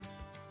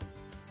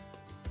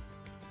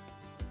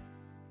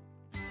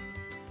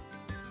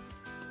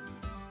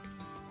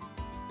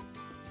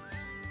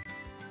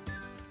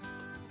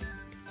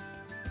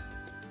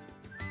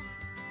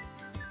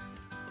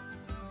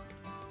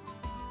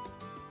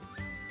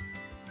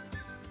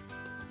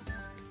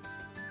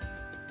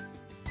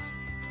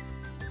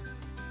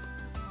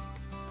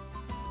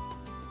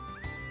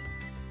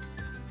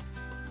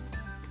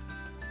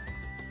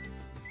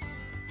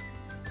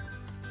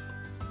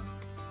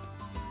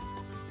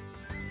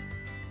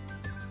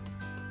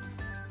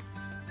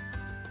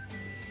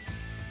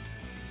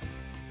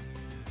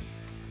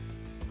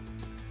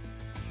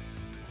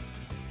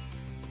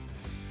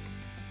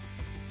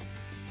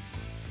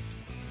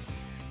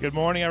Good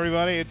morning,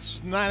 everybody.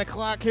 It's 9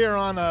 o'clock here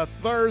on a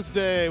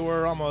Thursday.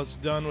 We're almost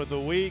done with the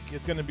week.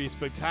 It's going to be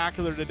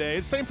spectacular today.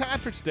 It's St.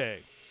 Patrick's Day.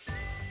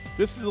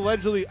 This is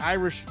allegedly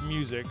Irish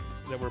music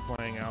that we're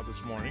playing out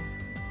this morning.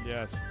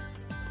 Yes.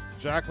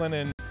 Jacqueline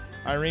and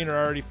Irene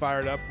are already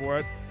fired up for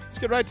it. Let's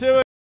get right to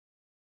it.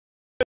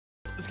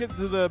 Let's get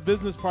to the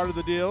business part of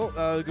the deal.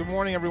 Good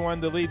morning, everyone.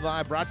 The Lead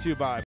Live brought to you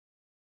by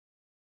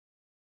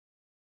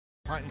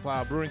Pint and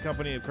Plow Brewing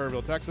Company of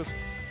Kerrville, Texas.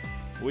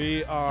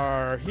 We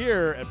are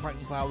here at Pint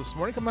and Plow this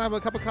morning. Come have a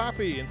cup of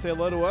coffee and say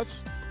hello to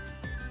us.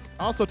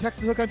 Also,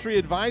 Texas Hill Country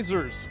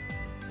Advisors.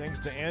 Thanks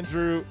to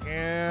Andrew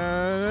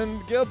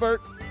and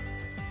Gilbert.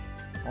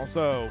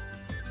 Also,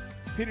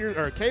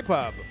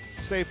 K-Pub.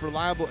 Safe,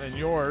 reliable, and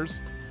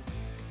yours.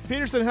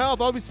 Peterson Health.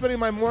 I'll be spending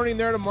my morning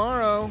there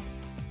tomorrow.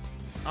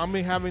 I'll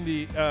be having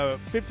the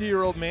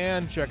 50-year-old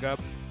man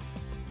checkup.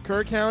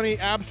 Kerr County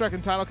Abstract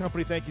and Title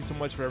Company, thank you so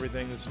much for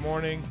everything this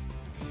morning.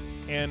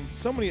 And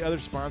so many other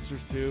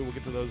sponsors, too. We'll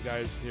get to those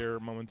guys here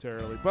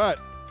momentarily. But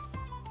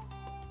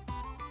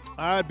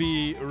I'd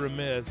be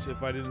remiss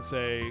if I didn't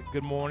say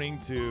good morning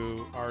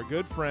to our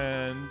good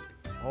friend.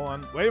 Hold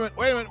on. Wait a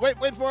minute.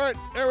 Wait for it.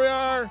 There we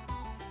are.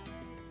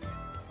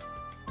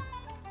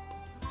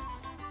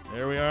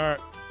 There we are.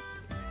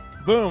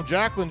 Boom.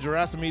 Jacqueline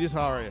Gerasimedes,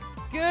 how are you?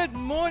 Good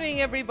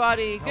morning,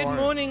 everybody. Good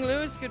morning,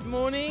 Lewis. Good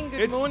morning.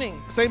 Good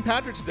morning. St.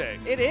 Patrick's Day.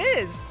 It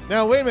is.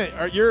 Now, wait a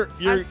minute.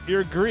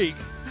 You're Greek.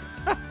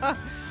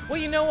 Well,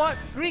 you know what?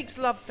 Greeks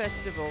love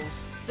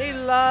festivals. They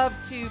love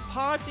to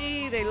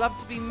party. They love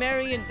to be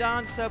merry and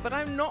dance. But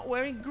I'm not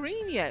wearing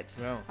green yet.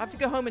 No. I have to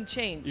go home and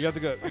change. You have to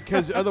go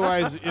because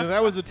otherwise,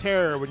 that was a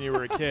terror when you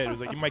were a kid. It was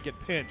like you might get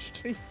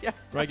pinched. Yeah. You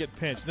might get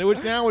pinched,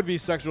 which now would be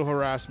sexual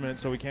harassment.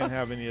 So we can't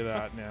have any of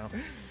that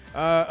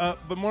now.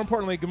 But more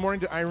importantly, good morning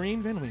to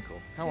Irene Van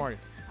Winkle. How are you?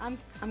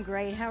 I'm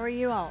great. How are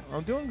you all?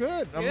 I'm doing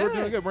good. We're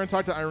doing good. We're going to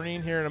talk to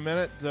Irene here in a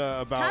minute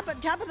about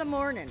top of the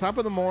morning. Top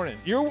of the morning.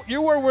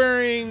 You were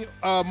wearing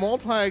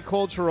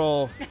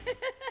multicultural.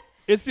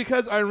 It's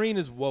because Irene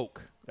is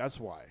woke. That's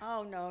why.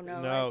 Oh no.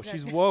 No,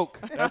 she's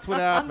woke. That's what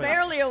happened. I'm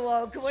barely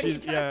awoke. What are you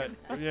talking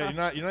about? Yeah.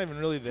 You're not even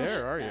really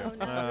there, are you? No,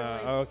 not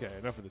really. Okay.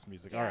 Enough of this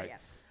music. Yeah, All right.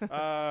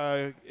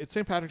 Yeah. It's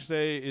St. Patrick's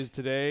Day is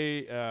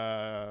today.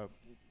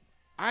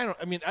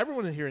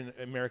 Everyone here in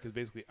America is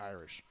basically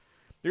Irish.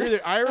 They're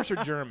either Irish or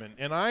German,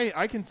 and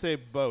I can say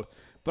both.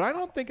 But I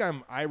don't think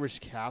I'm Irish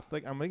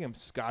Catholic. I think I'm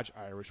Scotch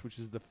Irish, which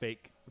is the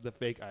fake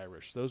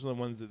Irish. Those are the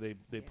ones that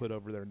they put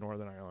over there in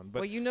Northern Ireland. But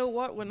well, you know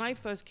what? When I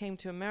first came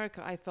to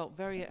America, I felt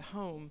very at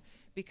home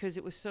because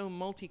it was so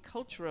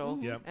multicultural.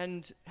 Mm-hmm. Yep.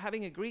 And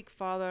having a Greek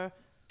father,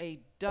 a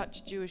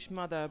Dutch Jewish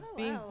mother,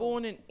 being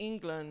born in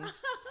England,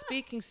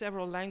 speaking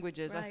several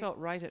languages, I felt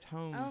right at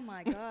home. Oh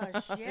my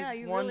gosh! Yeah,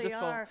 you wonderful. really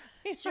are.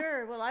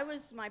 Sure. Well,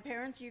 my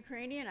parents are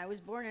Ukrainian. I was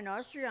born in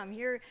Austria. I'm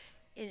here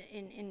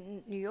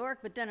in New York,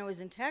 but then I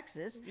was in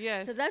Texas.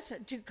 Yes. So that's two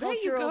There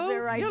you cultural go.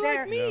 there right You're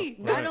there. like me.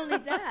 Yeah. Not only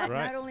that,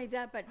 Right. not only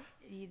that, but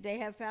they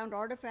have found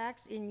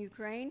artifacts in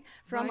Ukraine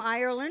from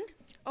Ireland.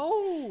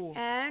 Oh.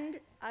 And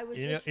I was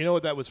you know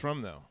what that was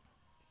from though.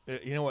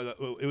 You know what?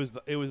 It was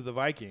the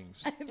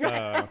Vikings.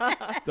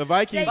 The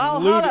Vikings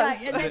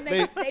looted. And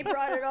then they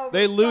brought it over.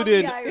 They from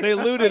looted. the Irish. They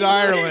looted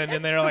Ireland,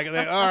 and they're like, all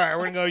right,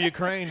 we're gonna go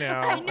Ukraine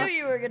now. I knew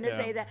you were going to Yeah.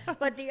 say that.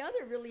 But the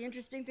other really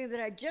interesting thing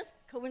that I just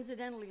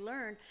coincidentally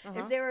learned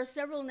is there are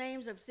several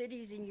names of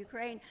cities in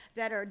Ukraine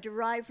that are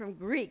derived from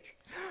Greek.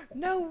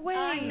 No way.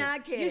 I'm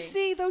not kidding. You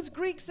see, those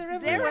Greeks are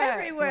everywhere. They're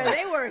everywhere.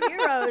 They were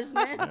heroes,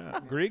 man. Yeah.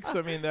 Greeks.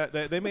 I mean,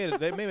 they made it.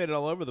 They made it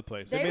all over the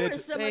place. They made were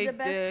it. some They of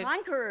the best did.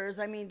 conquerors.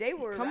 I mean, they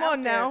were. Come out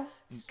on there. now.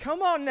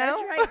 Come on now.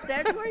 That's right.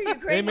 That's where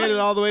Ukraine. They made it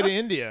all the way to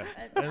India,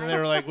 and they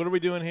were like, "What are we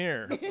doing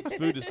here? This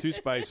food is too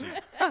spicy."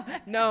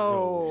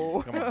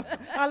 No. Come on.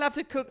 I'll have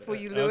to cook for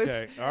you, Lewis.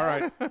 Okay. All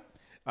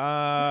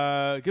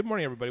right. Good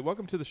morning, everybody.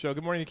 Welcome to the show.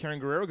 Good morning to Karen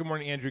Guerrero. Good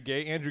morning, Andrew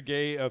Gay. Andrew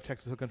Gay of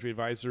Texas Hill Country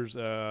Advisors,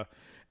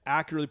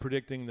 accurately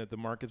predicting that the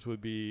markets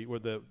would be, or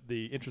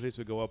the interest rates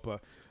would go up a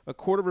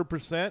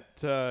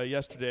 0.25%.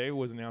 Yesterday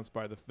was announced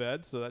by the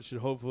Fed, so that should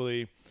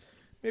hopefully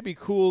maybe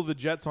cool the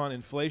jets on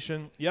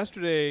inflation.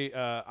 Yesterday,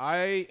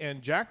 I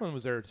and Jacqueline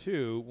was there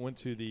too. Went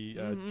to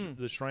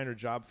the Shriner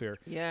Job Fair.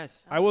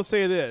 Yes. I will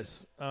say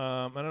this.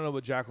 I don't know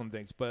what Jacqueline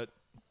thinks, but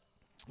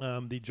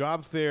the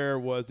job fair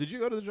was. Did you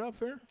go to the job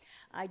fair?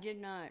 I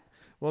did not.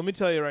 Well, let me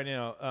tell you right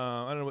now.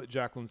 I don't know what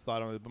Jacqueline's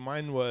thought on it, but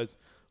mine was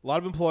a lot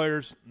of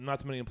employers, not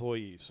so many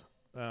employees.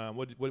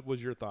 What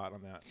was your thought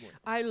on that?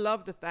 I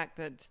love the fact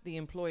that the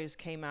employers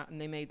came out and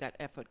they made that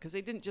effort because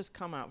they didn't just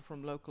come out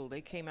from local,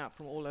 they came out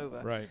from all over.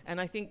 Right. And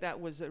I think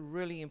that was a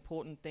really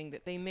important thing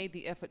that they made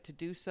the effort to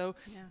do so.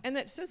 Yeah. And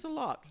that says a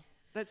lot.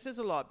 That says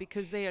a lot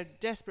because they are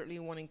desperately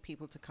wanting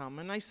people to come.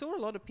 And I saw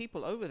a lot of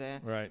people over there.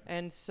 Right.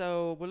 And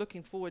so we're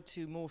looking forward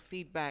to more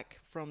feedback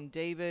from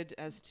David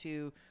as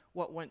to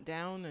what went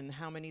down and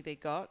how many they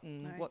got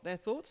and what their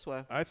thoughts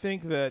were. I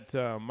think that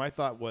my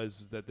thought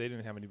was that they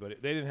didn't have anybody.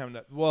 They didn't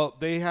have well,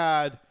 they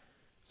had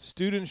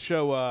students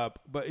show up,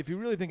 but if you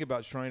really think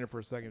about Shriner for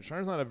a second,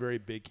 Shriner's not a very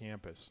big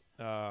campus.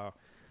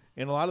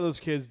 and a lot of those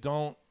kids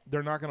don't.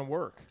 They're not going to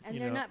work.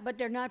 And they're not, but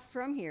they're not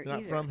from here They're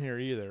either. not from here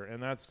either,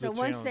 and that's So the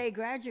once challenge. they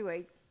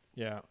graduate,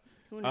 Yeah.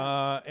 who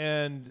knows?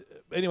 And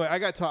anyway,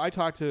 I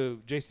talked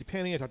to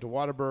JCPenney, I talked to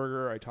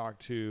Whataburger, I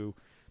talked to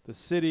the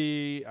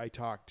city, I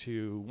talked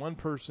to one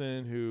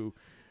person who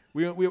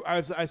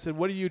I said,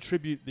 what do you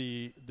attribute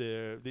the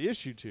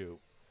issue to?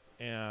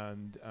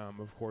 And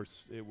of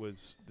course, it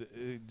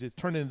just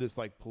turned into this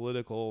like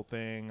political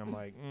thing. I'm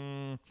like,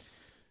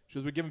 she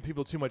goes, we're giving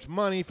people too much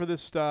money for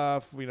this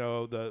stuff, you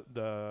know,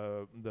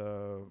 the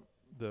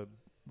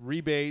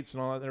rebates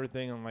and all that and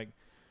everything. I'm like,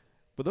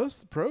 but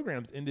those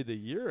programs ended a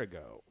year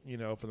ago, you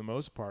know, for the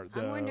most part.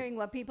 I'm wondering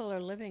what people are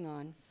living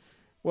on.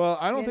 Well,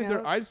 I don't You think know?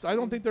 they're. I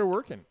don't think they're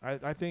working.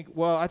 I think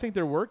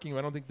they're working.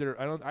 I don't think they're.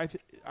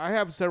 I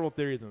have several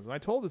theories on this. And I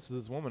told this to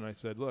this woman. I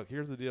said, look,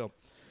 here's the deal.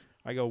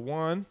 I go,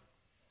 one,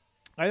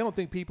 I don't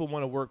think people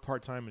want to work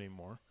part time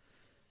anymore,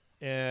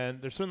 and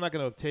they're certainly not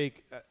going to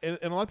take. And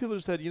a lot of people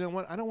just said, you know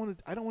what? I don't want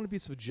to be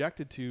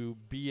subjected to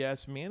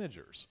BS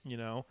managers. You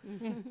know,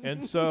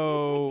 and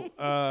so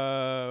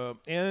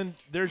and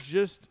there's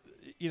just,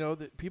 you know,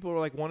 that people are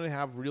like wanting to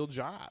have real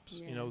jobs.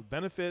 Yeah. You know,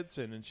 benefits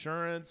and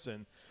insurance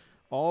and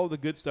all the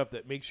good stuff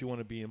that makes you want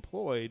to be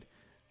employed,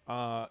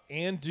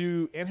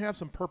 and have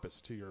some purpose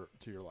to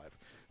your life.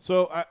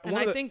 So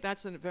I think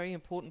that's a very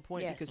important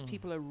point Yes. because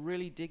people are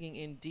really digging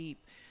in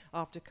deep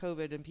after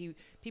COVID, and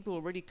people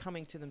are really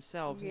coming to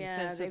themselves in the Yeah,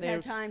 sense that they've they're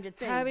had time to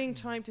think. having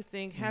time to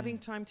think, having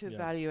time to Yeah.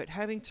 evaluate,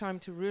 having time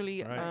to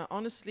really Right.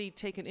 Honestly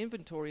take an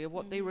inventory of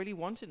what they really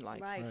want in life.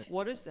 Right. Right.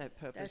 What is their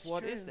purpose? That's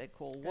What is true. their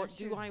call? That's What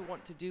do true. I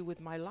want to do with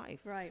my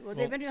life? Right. Well,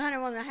 they've been kind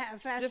of on the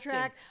fast Sifting.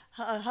 track,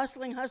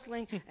 hustling,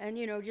 and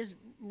just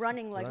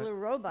running like Right. little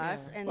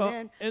robots, Yeah. and well,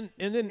 then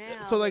and then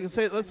now so like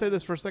they let's say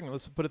this for a second.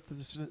 Let's put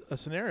a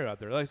scenario out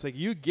there. Like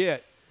you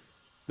get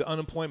the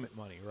unemployment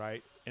money,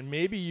 right? And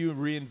maybe you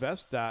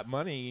reinvest that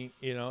money,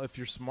 you know, if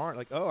you're smart,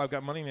 like, oh, I've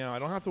got money now. I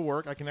don't have to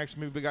work. I can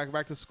actually maybe go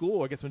back to school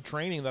or get some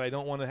training that I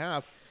don't want to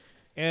have.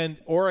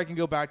 Or I can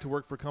go back to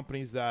work for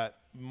companies that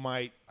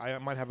I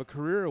might have a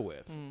career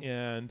with.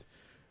 And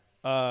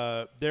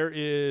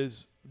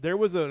there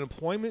was an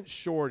employment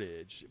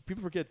shortage.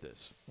 People forget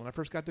this. When I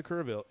first got to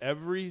Kerrville,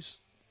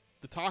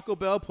 the Taco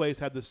Bell place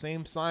had the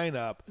same sign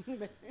up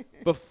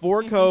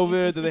before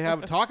COVID that they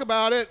have talk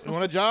about it. You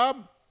want a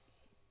job?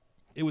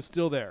 It was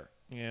still there.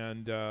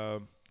 And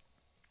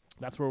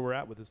that's where we're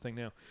at with this thing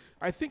now.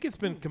 I think it's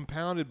been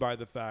compounded by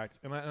the fact,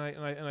 and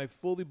I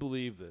fully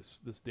believe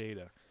this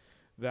data,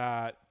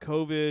 that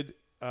COVID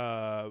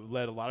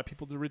led a lot of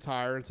people to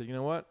retire and say, you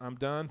know what, I'm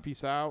done,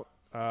 peace out.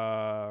 There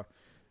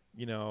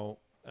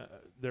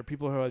are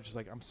people who are just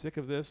like, I'm sick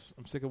of this,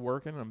 I'm sick of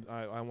working,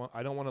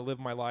 I don't want to live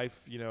my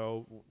life. You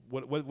know,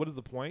 what is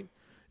the point?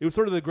 It was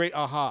sort of the great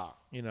aha.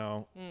 You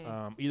know,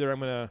 either I'm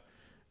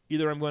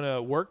going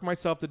to work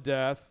myself to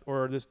death,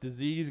 or this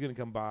disease is going to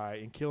come by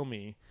and kill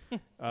me if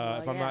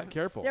I'm not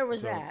careful. There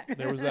was that.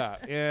 There was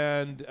that.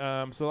 And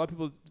so a lot of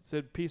people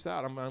said, peace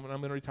out. I'm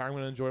going to retire. I'm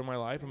going to enjoy my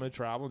life. I'm going to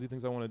travel and do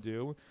things I want to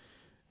do.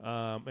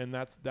 And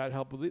that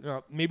helped.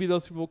 Now, maybe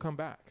those people will come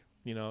back,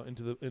 you know,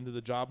 into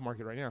the job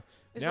market right now.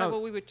 It's like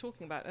what we were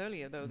talking about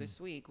earlier, though, this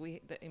week.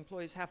 The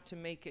employers have to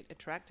make it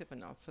attractive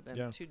enough for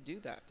them to do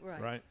that.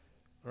 right.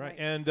 Right.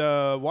 And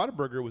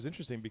Whataburger was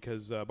interesting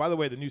because, by the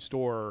way, the new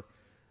store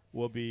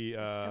will be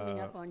Coming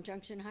up on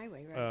Junction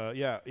Highway, right?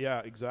 yeah,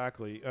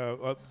 exactly.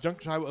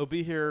 Junction Highway will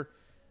be here.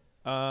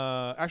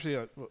 Actually,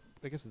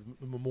 I guess it's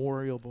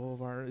Memorial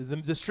Boulevard.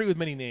 The street with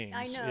many names.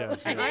 I know.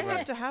 Yes, And yes, I right.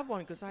 have to have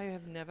one because I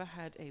have never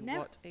had a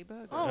what a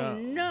burger. Oh Yeah.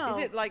 no!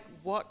 Is it like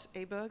what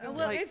a burger?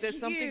 Well, like it's there's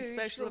something huge,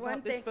 special for one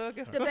about this thing.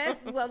 burger?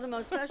 The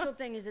most special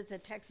thing is it's a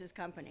Texas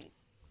company.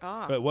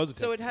 But it was a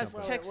so it Texas has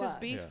company. Well, it Texas was.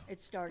 beef, Yeah.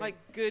 It started. like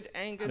good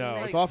Angus. No,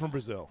 like, it's all from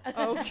Brazil.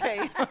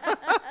 okay.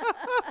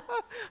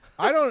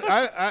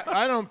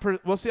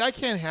 Well, see, I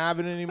can't have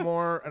it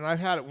anymore, and I've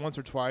had it once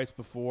or twice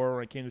before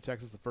when I came to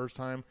Texas the first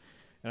time,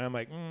 and I'm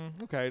like,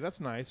 okay, that's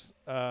nice.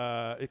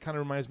 It kind of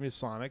reminds me of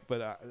Sonic,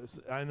 but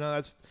I know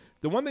that's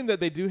the one thing that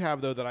they do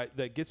have though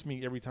that gets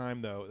me every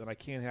time though that I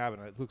can't have it.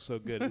 And it looks so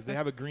good is they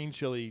have a green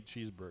chili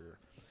cheeseburger,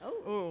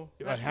 Oh,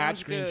 a that hatch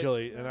sounds green good.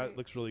 chili, and that Right.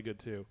 looks really good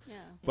too. yeah.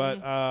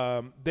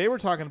 But they were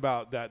talking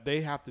about that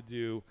they have to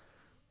do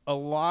a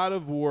lot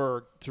of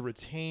work to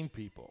retain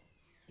people,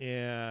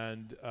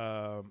 and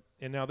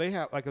now they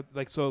have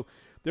so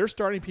they're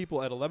starting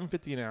people at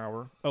 $11.50 an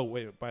hour. Oh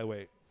wait, by the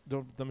way,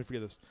 don't let me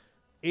forget this.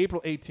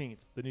 April 18th,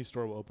 the new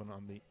store will open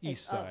on the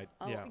east side.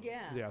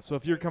 Yeah. So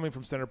if you're coming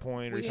from Center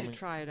Point, We should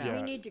try it out.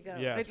 We need to go.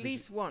 Yes, At we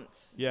least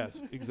once.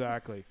 Yes,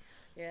 exactly.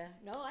 Yeah.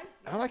 No,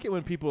 I like it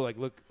when people like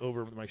look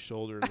over my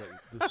shoulder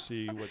to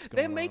see what's going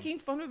They're on. making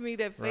fun of me.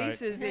 Their Right.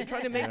 faces. They're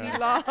trying to make me Yeah.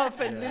 laugh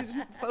and Yeah. lose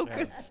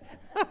focus.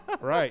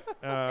 Right.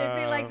 it'd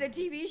be like the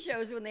TV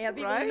shows when they have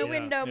people in the Right?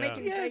 window Yeah.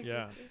 making Yes. faces.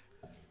 Yeah.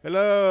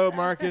 Hello,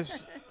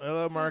 Marcus.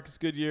 Hello, Marcus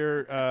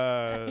Goodyear.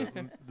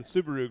 The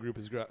Subaru group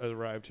has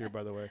arrived here,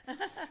 by the way.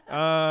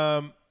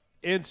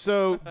 And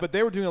so, but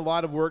they were doing a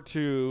lot of work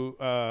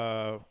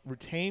to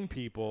retain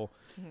people,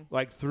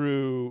 like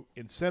through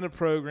incentive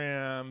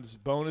programs,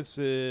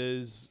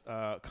 bonuses,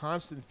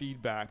 constant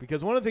feedback.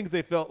 Because one of the things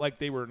they felt like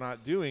they were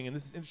not doing, and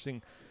this is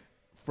interesting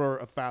for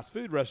a fast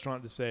food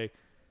restaurant to say,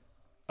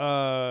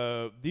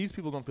 these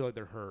people don't feel like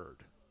they're heard.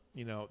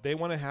 You know, they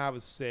want to have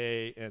a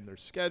say in their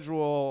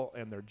schedule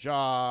and their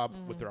job,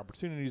 what their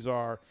opportunities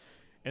are.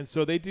 And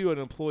so they do an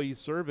employee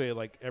survey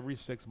like every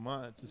 6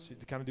 months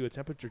to kind of do a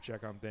temperature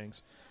check on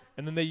things.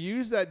 And then they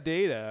use that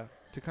data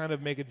to kind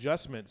of make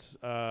adjustments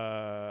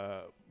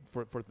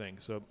for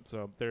things.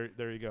 So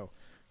there you go.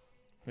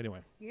 Anyway.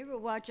 You ever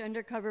watch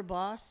Undercover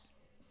Boss?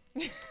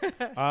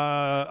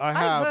 I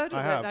have.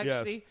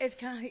 Actually. Yes. It's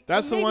kind of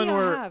That's the Maybe one I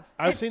where have.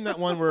 I've seen that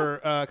one where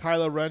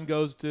Kylo Ren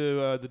goes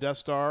to the Death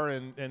Star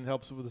and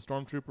helps with the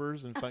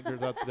stormtroopers and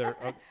figures out their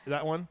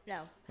that one.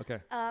 no. Okay.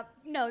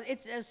 No,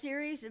 it's a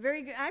series.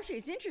 Very good. Actually,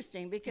 it's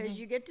interesting because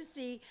you get to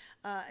see.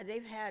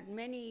 They've had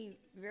many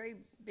very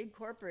big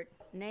corporate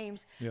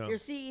names. Yeah. Your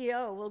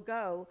CEO will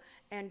go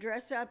and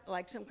dress up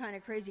like some kind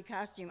of crazy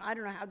costume. I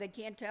don't know how they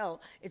can't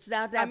tell it's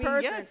not that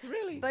person. Yes,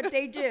 really. But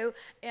they do,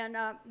 and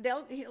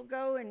he'll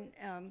go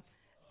and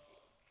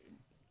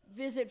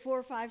visit 4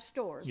 or 5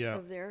 stores Yeah.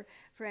 of their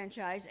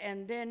franchise,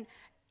 and then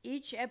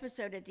each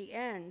episode at the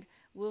end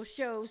will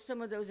show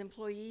some of those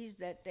employees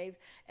that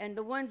and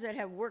the ones that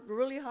have worked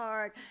really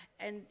hard,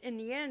 and in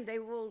the end they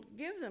will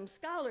give them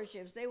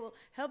scholarships. They will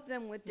help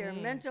them with their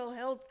mental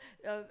health,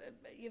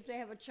 if they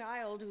have a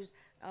child who's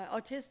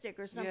autistic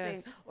or something,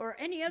 Yes. or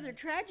any other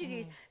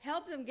tragedies,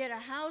 help them get a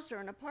house or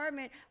an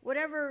apartment,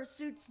 whatever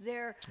suits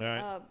their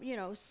Right.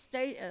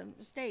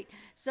 state.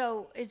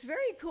 So it's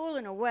very cool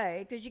in a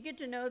way because you get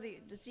to know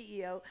the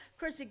CEO. Of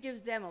course, it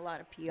gives them a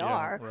lot of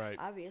PR, right.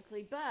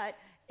 obviously, but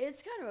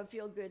it's kind of a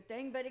feel-good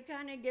thing, but it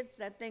kind of gets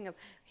that thing of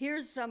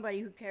here's somebody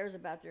who cares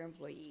about their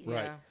employees.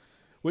 Right. Yeah.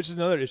 Which is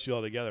another issue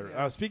altogether.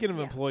 Yeah. Speaking of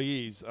Yeah.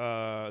 employees,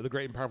 the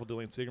great and powerful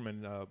Delane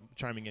Sigerman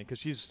chiming in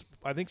because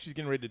I think she's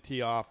getting ready to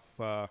tee off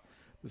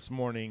this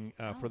morning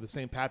for the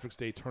St. Patrick's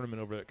Day tournament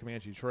over at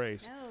Comanche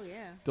Trace. Oh,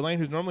 yeah. Delane,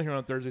 who's normally here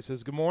on Thursday,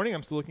 says, "Good morning.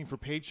 I'm still looking for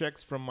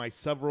paychecks from my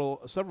several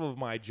of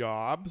my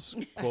jobs,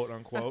 quote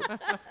unquote.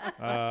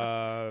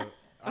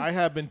 I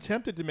have been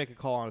tempted to make a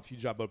call on a few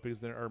job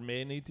openings. There are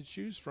many to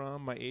choose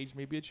from. My age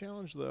may be a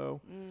challenge, though."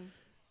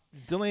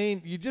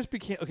 Delane, you just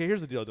became okay.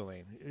 Here's the deal,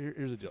 Delane.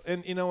 Here's the deal,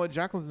 and you know what?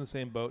 Jacqueline's in the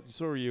same boat.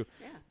 So are you.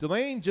 Yeah.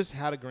 Delane just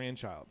had a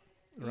grandchild,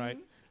 right?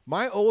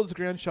 My oldest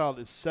grandchild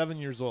is 7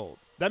 years old.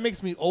 That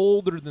makes me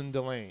older than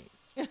Delane,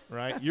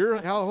 right?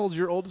 How old's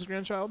your oldest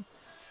grandchild?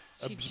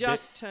 She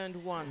just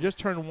turned 1. Just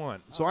turned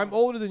 1. So I'm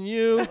older than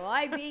you Well,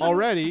 I beat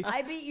already. You,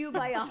 I beat you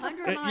by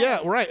 100 miles. Yeah,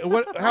 right.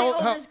 What? My How?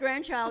 oldest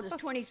grandchild is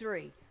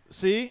 23.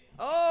 See?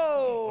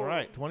 Oh. All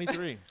right,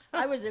 23.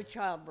 I was a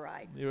child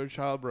bride. You're a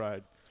child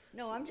bride.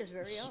 No, I'm just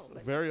very old.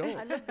 But Very old.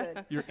 I look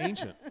good. You're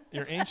ancient.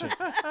 You're ancient.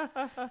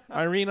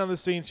 Irene on the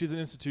scene. She's an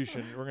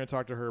institution. We're going to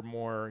talk to her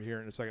more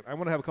here in a second. I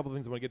want to have a couple of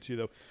things I want to get to,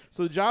 though.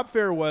 So the job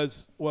fair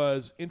was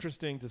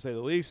interesting, to say the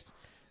least.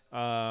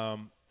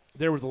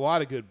 There was a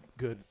lot of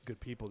good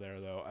people there,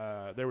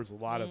 though. There was a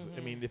lot of. I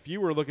mean, if you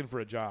were looking for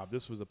a job,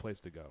 this was a place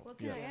to go. Well,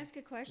 can I ask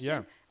a question?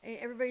 Yeah.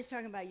 Everybody's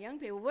talking about young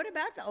people. What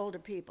about the older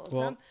people?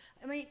 Well-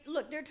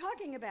 Look, they're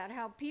talking about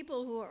how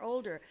people who are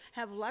older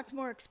have lots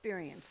more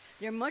experience.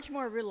 They're much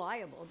more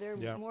reliable. They're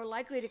Yeah. more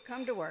likely to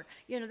come to work.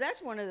 You know,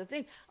 that's one of the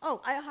things. Oh,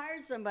 I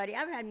hired somebody.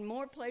 I've had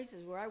more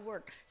places where I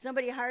worked.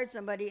 Somebody hired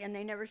somebody and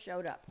they never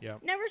showed up. Yeah.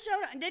 Never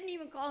showed up. And didn't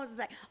even call us and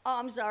say, "Oh,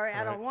 I'm sorry,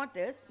 I don't want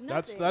this."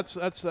 That's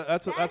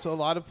Nothing. a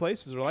lot of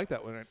places are like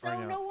that right So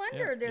now. no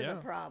wonder Yeah, there's yeah.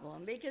 a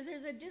problem because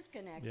there's a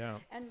disconnect. Yeah.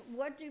 And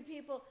what do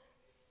people?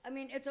 I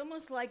mean, it's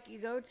almost like you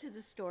go to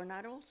the store,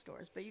 not old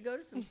stores, but you go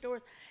to some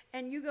stores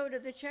and you go to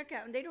the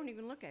checkout and they don't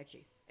even look at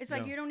you. It's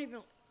like No.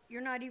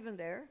 you're not even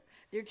there.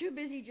 They're too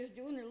busy just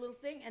doing their little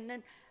thing and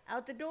then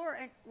out the door.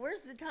 And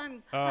where's the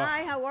time?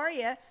 Hi, how are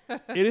you?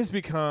 It has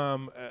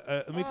become.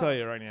 Let me tell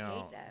you right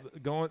now.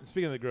 hate that.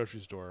 Speaking of the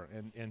grocery store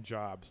and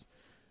jobs,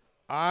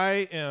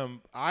 I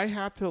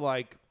have to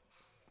like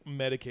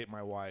medicate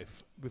my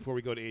wife before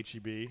we go to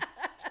HEB.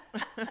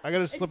 I got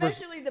to slip her.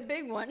 Especially the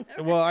big one.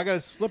 Well, I got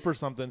to slip her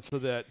something so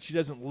that she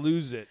doesn't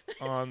lose it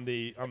on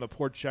the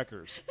poor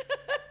checkers,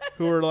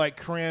 who are like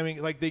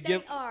cramming. Like They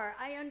are.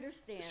 I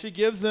understand. She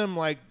gives them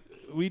like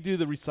we do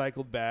the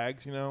recycled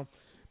bags, you know.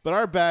 But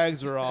our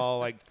bags are all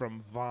like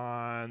from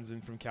Vons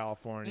and from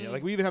California.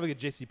 Like we even have like a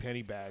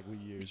JCPenney bag we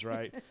use,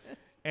 right?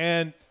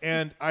 And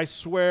I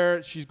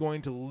swear she's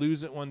going to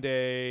lose it one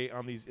day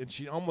on these. And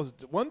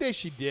one day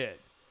she did.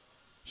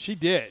 She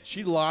did.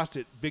 She lost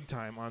it big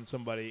time on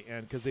somebody,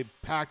 and because they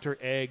packed her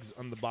eggs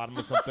on the bottom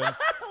of something.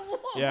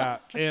 Yeah,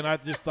 and I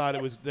just thought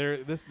it was they're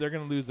going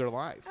to lose their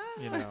life,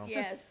 you know.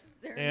 Yes,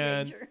 they're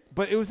in danger.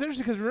 But it was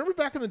interesting because remember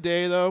back in the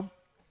day though,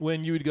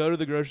 when you would go to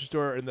the grocery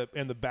store and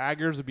the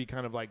baggers would be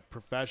kind of like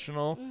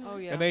professional, Oh,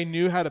 yeah. and they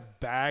knew how to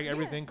bag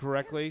everything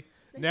correctly.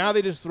 Now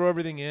they just throw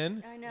everything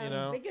in. I know, You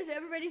know? because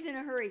everybody's in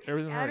a hurry.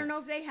 Everybody's in a I hurry. don't know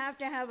if they have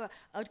to have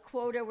a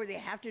quota where they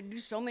have to do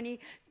so many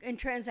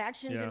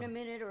transactions in Yeah. a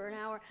minute or an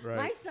hour. Right.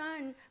 My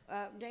son,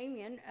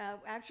 Damien,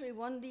 actually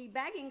won the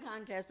bagging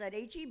contest at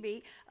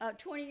HEB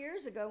 20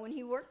 years ago when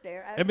he worked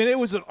there. I mean, it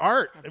was an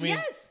art. I mean,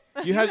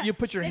 Yes. you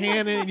put your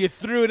hand in and you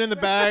threw it in the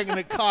bag and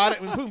it caught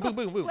it and boom, boom,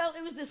 boom, boom. Well,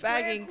 it was the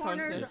square Bagging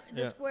corners, contest.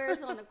 the Yeah.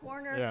 squares on the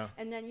corner, Yeah.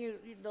 and then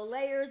the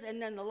layers, and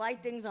then the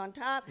light things on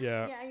top.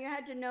 Yeah. and you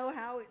had to know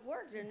how it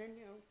worked, and then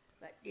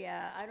But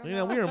yeah, I don't You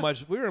know. know, we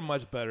were a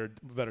much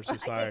better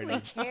society. I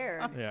think we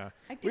cared. Yeah,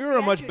 I think we were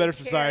a much actually better cared.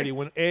 society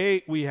when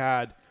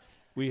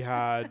we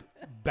had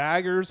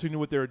baggers who knew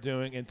what they were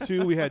doing, and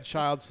 2, we had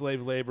child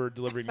slave labor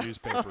delivering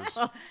newspapers.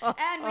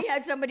 And we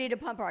had somebody to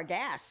pump our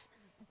gas.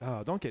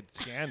 Oh, don't get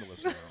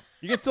scandalous now.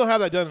 You can still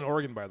have that done in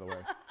Oregon, by the way.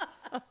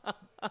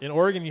 In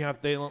Oregon,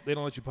 they don't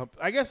let you pump.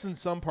 I guess in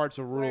some parts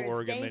of rural Where it's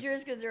Oregon,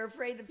 dangerous because they're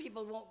afraid that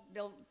people won't.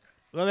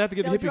 they have to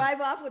give the They'll hippies.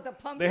 drive off with the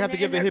pump. They have to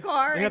give in the their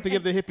car. They have to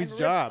give the hippies and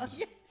jobs.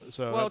 Yeah.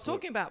 So Well, that's what-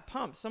 talking about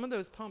pumps, some of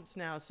those pumps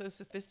now are so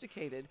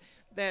sophisticated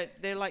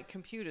that they're like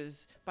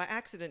computers. By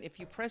accident, if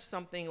you press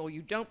something or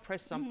you don't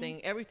press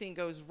something, everything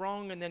goes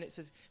wrong, and then it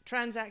says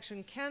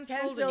transaction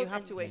cancelled, and you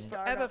have to wait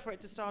start forever up. for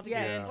it to start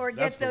Yeah, again. Yeah, or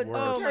that's get the the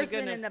worst. Oh, my person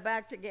in goodness. the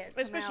back to get.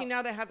 come Especially out.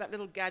 now they have that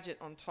little gadget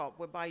on top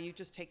whereby you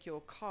just take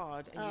your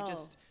card and you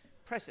just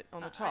press it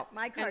on the top.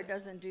 My card And-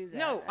 doesn't do that.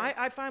 No,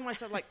 I find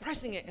myself like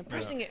pressing it and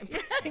pressing it and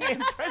pressing it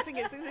and pressing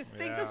it. So this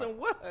thing Yeah. doesn't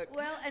work.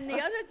 Well, and the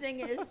other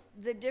thing is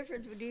the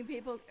difference between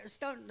people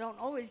don't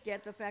always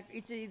get the fact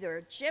it's either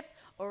a chip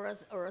or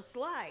a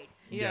slide.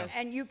 Yes.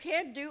 And you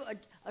can't do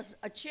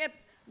a chip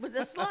with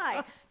a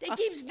slide. They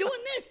keeps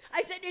doing this.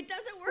 I said it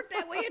doesn't work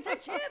that way. It's a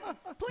chip.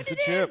 Put it's a it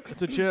chip. in.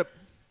 It's a chip.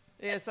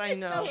 Yes, I It's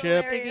know. so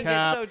Chip, It can hilarious.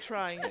 tap. get so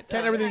trying. at Can't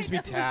times. everything just be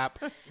tap?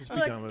 Just be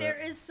done Look, with there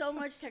it. is so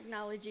much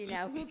technology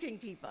now. Who can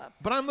keep up?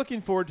 But I'm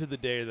looking forward to the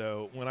day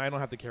though when I don't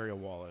have to carry a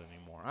wallet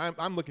anymore.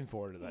 I'm looking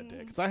forward to that day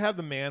because I have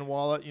the man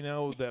wallet, you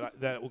know,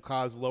 that will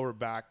cause lower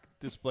back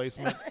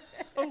displacement.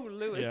 Oh,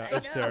 Lewis. Yeah,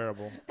 it's know.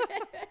 terrible.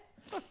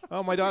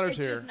 Oh, my daughter's It's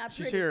here. just not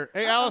She's pretty. here.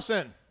 Hey,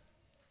 Allison.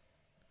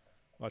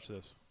 Watch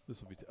this.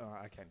 This will be.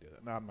 I can't do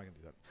that. No, I'm not gonna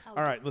do that. Oh,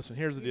 All right, listen.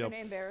 Here's the You're deal.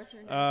 gonna embarrass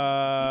her.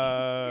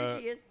 Now. Here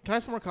she is. Can I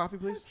have some more coffee,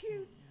 How please?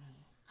 cute.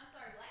 I'm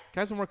sorry, what? Can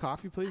I have some more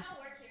coffee, please? I don't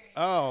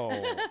work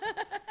here anymore.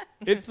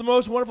 Oh, it's the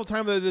most wonderful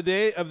time of the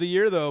day of the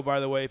year, though. By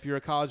the way, if you're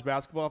a college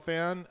basketball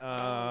fan,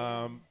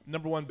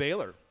 number 1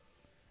 Baylor,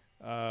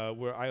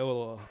 where I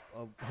owe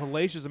a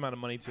hellacious amount of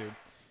money to.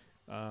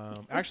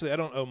 Actually, I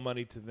don't owe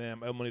money to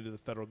them. I owe money to the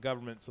federal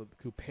government,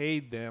 who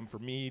paid them for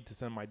me to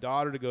send my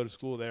daughter to go to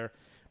school there.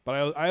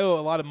 But I owe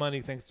a lot of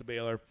money thanks to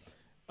Baylor.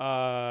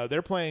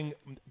 They're playing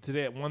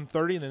today at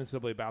 1:30 in the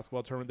NCAA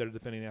basketball tournament. They're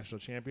defending national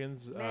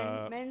champions.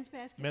 Men's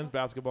basketball. Men's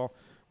basketball.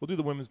 We'll do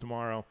the women's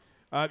tomorrow.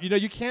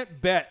 You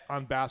can't bet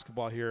on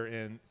basketball here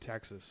in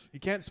Texas. You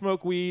can't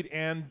smoke weed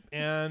and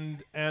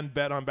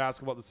bet on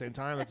basketball at the same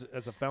time.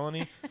 That's a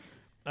felony.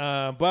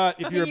 But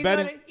if you're you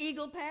betting, go to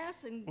Eagle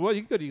Pass and well,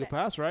 you can go to Eagle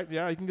Pass, right?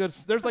 Yeah, you can go.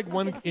 There's like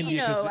one Casino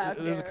Indian out there's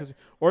a there. casino,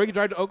 or you can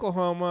drive to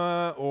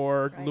Oklahoma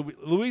or Right.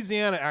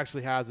 Louisiana.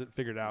 Actually, has it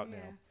figured out Yeah.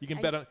 now. You can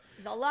I- bet on.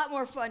 It's a lot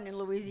more fun in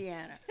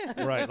Louisiana.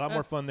 Right, a lot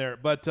more fun there.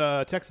 But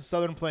Texas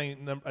Southern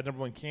playing number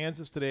 1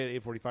 Kansas today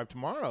at 8:45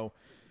 tomorrow.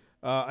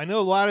 I know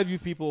a lot of you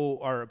people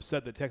are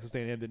upset that Texas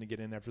A&M didn't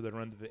get in after their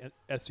run to the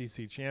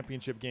SEC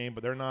championship game,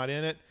 but they're not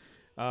in it.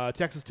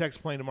 Texas Tech's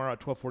playing tomorrow at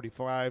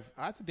 12:45.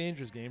 That's a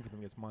dangerous game for them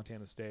against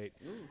Montana State.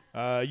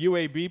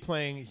 UAB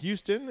playing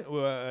Houston at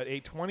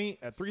 8:20.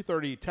 At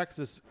 3:30,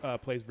 Texas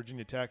plays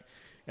Virginia Tech.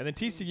 And then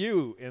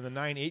TCU in the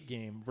 9-8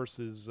 game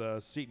versus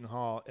Seton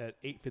Hall at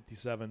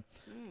 8:57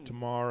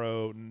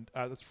 tomorrow.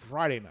 That's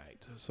Friday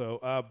night. So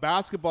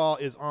basketball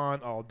is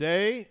on all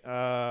day.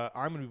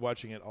 I'm going to be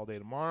watching it all day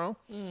tomorrow.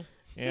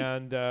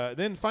 And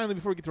then finally,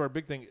 before we get to our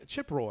big thing,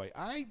 Chip Roy.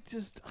 I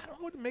don't know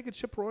what to make of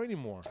Chip Roy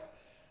anymore.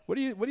 What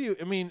do you?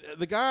 I mean,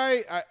 the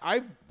guy.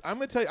 I'm going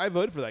to tell you, I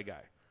voted for that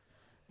guy.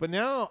 But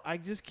now I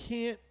just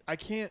can't. I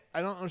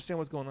don't understand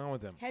what's going on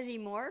with him. Has he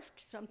morphed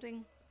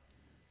something?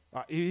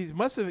 He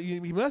must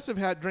have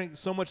had drank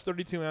so much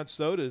 32-ounce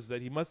sodas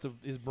that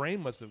his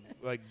brain must have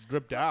like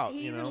dripped out.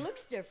 He You even know.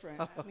 looks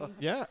different. I mean,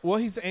 Yeah. Well,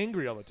 he's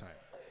angry all the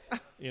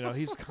time.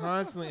 He's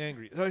constantly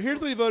angry. So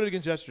here's what he voted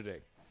against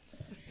yesterday.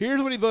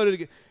 Here's what he voted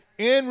against.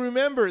 And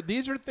remember,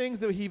 these are things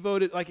that he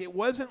voted. Like it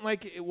wasn't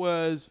like it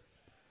was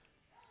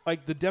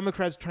like the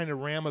Democrats trying to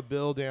ram a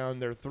bill down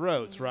their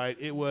throats, right?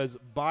 It was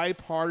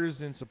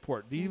bipartisan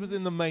support. He was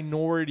in the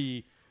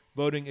minority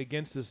voting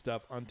against this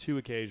stuff on 2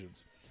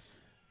 occasions.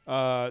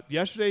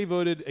 Yesterday, he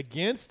voted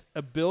against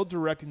a bill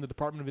directing the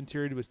Department of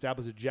Interior to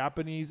establish a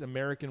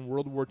Japanese-American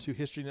World War II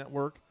history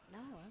network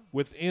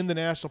within the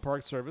National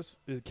Park Service,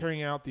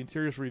 carrying out the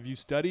Interior's review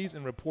studies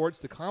and reports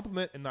to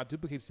complement and not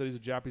duplicate studies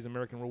of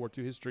Japanese-American World War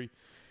II history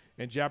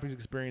and Japanese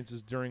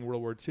experiences during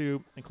World War II,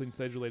 including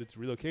studies related to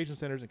relocation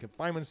centers and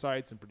confinement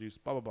sites, and produce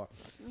blah, blah, blah.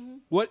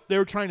 What they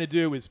were trying to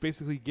do is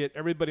basically get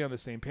everybody on the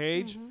same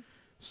page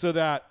so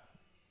that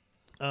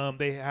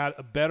They had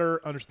a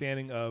better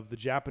understanding of the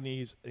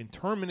Japanese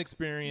internment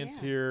experience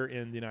here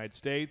in the United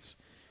States.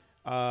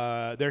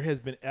 There has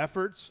been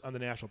efforts on the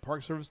National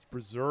Park Service to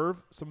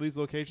preserve some of these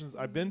locations.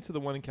 I've been to the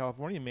one in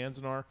California,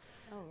 Manzanar,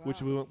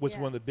 which was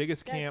one of the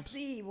biggest camps. That's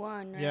the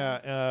one, right?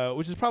 Yeah,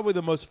 which is probably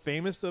the most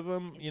famous of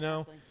them, you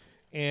know.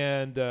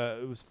 And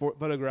it was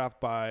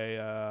photographed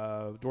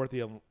by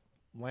Dorothea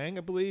Lange,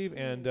 I believe,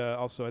 and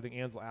also I think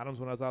Ansel Adams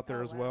when I was out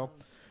there as well.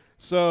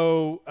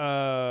 So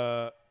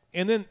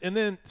and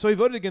then so he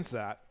voted against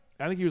that.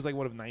 I think he was like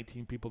one of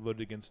 19 people who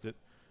voted against it.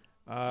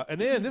 And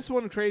then this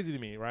one crazy to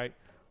me, right?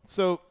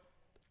 So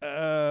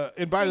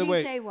and by the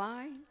way, say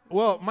why?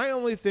 Well, my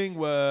only thing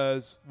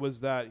was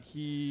that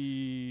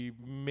he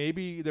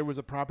maybe there was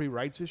a property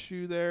rights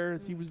issue there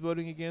he was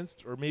voting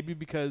against, or maybe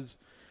because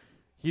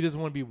he doesn't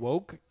want to be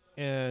woke.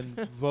 And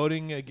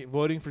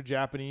voting for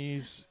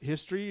Japanese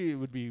history, it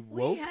would be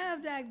woke. We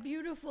have that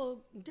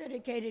beautiful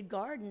dedicated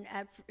garden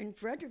in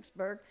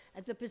Fredericksburg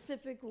at the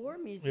Pacific War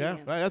Museum.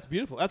 Yeah, right, that's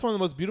beautiful. That's one of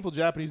the most beautiful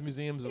Japanese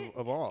museums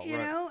of all. You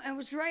know, and it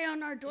was right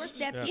on our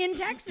doorstep in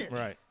Texas.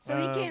 Right. So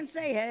he can't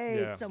say, hey,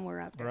 it's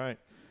somewhere out there. Right.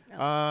 No.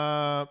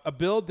 A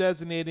bill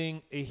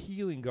designating a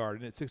healing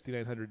garden at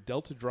 6900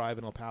 Delta Drive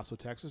in El Paso,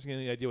 Texas. You have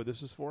any idea what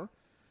this is for?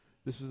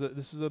 This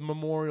is a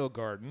memorial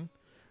garden.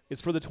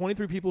 It's for the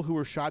 23 people who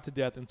were shot to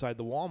death inside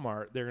the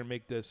Walmart. They're going to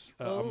make this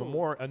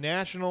a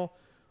national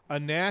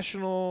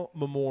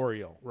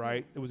memorial,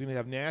 right? It was going to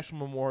have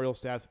national memorial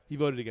status. He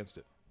voted against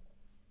it.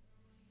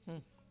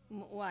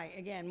 Why?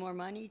 Again, more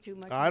money? Too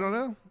much? I don't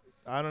know.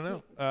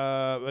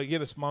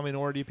 Again, a small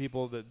minority of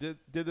people that did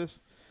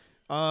this.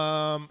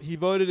 He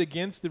voted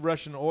against the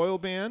Russian oil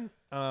ban.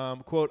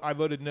 Quote, I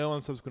voted no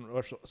on subsequent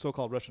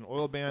so-called Russian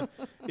oil ban.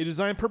 It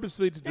designed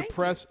purposely to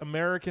depress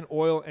American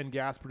oil and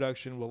gas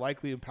production, will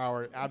likely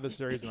empower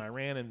adversaries in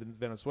Iran and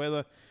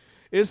Venezuela.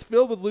 It is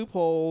filled with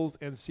loopholes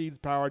and cedes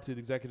power to the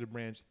executive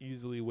branch to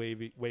easily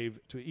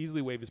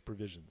waive its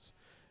provisions.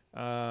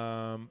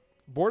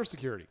 Border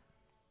security.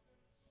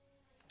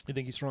 You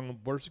think he's strong on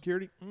border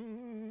security?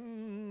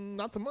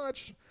 Not so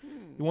much.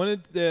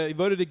 He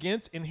voted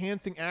against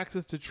enhancing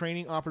access to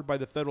training offered by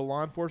the federal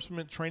law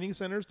enforcement training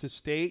centers to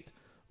state,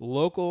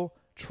 local,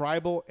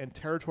 tribal, and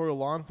territorial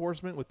law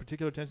enforcement with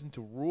particular attention to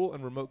rural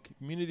and remote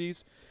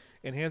communities,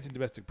 enhancing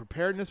domestic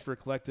preparedness for a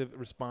collective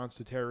response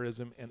to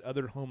terrorism and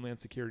other homeland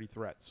security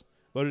threats.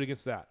 Voted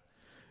against that.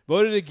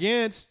 Voted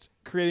against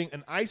creating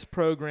an ICE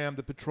program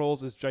that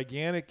patrols this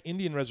gigantic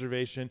Indian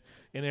reservation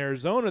in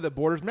Arizona that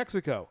borders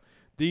Mexico.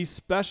 These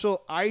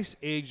special ICE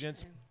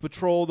agents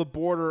patrol the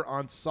border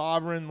on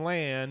sovereign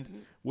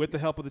land with the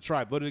help of the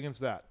tribe. Voted against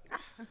that.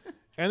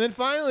 And then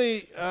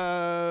finally,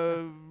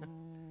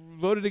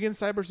 voted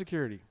against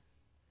cybersecurity.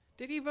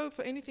 Did he vote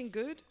for anything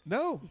good?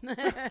 No.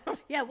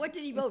 Yeah, what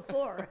did he vote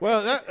for?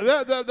 Well,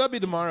 that'll be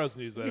tomorrow's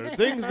newsletter.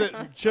 Things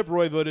that Chip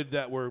Roy voted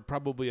that were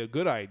probably a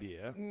good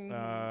idea.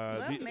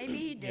 Well, maybe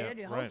he did,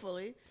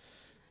 hopefully.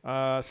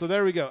 Right. So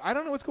there we go. I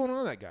don't know what's going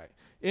on with that guy.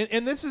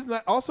 And this is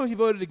not. Also, he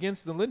voted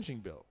against the lynching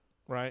bill.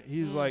 Right,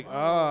 he's like,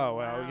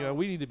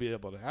 we need to be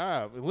able to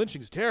have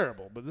lynching's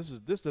terrible, but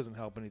this doesn't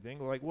help anything.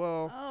 We're like,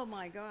 well, oh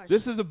my gosh,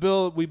 this is a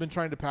bill we've been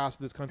trying to pass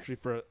in this country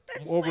for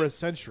over a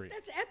century.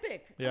 That's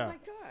epic. Yeah. Oh my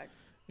god.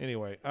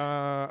 Anyway,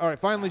 all right.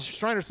 Finally,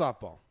 Shriner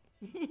softball.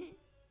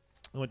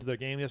 I went to their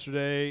game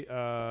yesterday.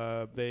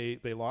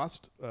 They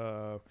lost.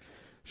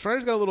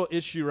 Shriner's got a little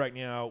issue right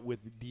now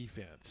with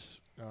defense.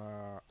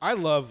 I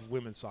love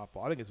women's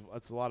softball. I think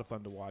it's a lot of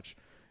fun to watch.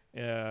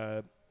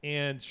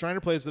 And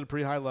Shriner plays at a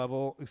pretty high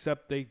level,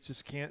 except they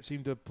just can't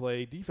seem to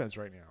play defense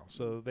right now.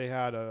 So they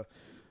had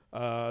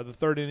the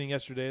third inning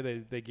yesterday.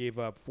 They gave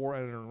up 4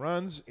 unearned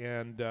runs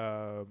and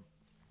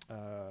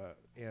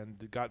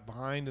got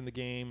behind in the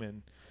game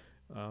and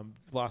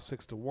lost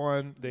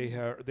 6-1. They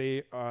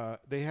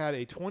had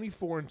a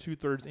 24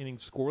 2/3 inning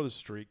scoreless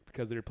streak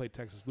because they played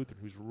Texas Lutheran,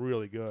 who's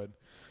really good.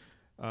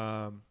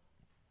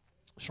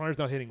 Shriner's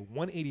now hitting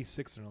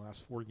 186 in the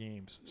last 4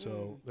 games.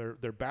 So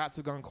their bats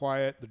have gone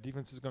quiet. Their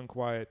defense has gone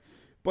quiet.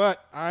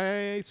 But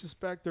I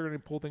suspect they're going to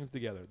pull things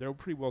together. They're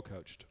pretty well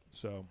coached.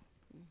 So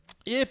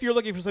if you're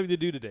looking for something to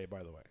do today,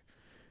 by the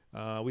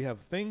way, we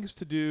have things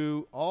to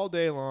do all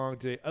day long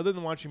today other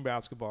than watching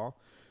basketball.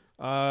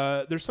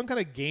 There's some kind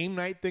of game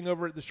night thing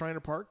over at the Shriner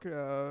Park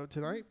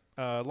tonight.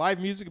 Live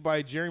music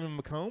by Jeremy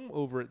McComb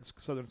over at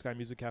Southern Sky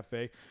Music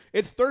Cafe.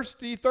 It's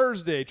Thirsty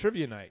Thursday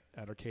Trivia Night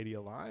at Arcadia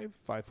Live,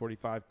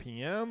 5:45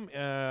 p.m.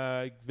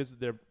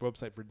 Visit their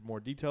website for more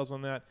details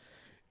on that.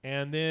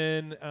 And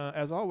then,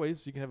 as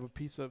always, you can have a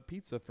piece of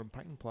pizza from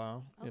Pint and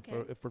Plow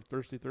if for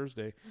Thirsty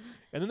Thursday.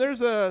 And then there's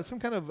some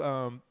kind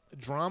of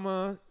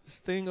drama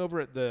thing over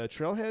at the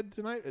Trailhead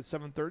tonight at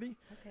 7:30.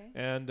 Okay.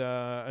 And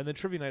then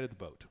Trivia Night at the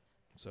Boat.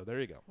 So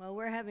there you go. Well,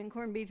 we're having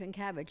corned beef and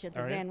cabbage at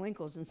the Van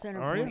Winkles in Center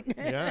Are Point.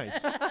 You?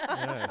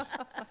 Nice.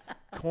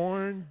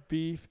 Corned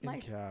beef and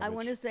cabbage. I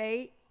want to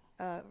say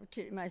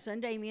to my son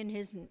Damien,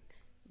 his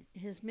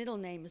his middle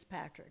name is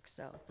Patrick,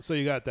 so. So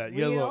you got that. We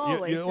You're a little,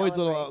 always you're always a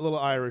celebrate. little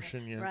Irish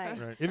in you. Right.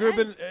 Have you ever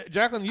been,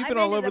 Jacqueline? You've been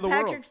all over the the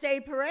Patrick's world. Day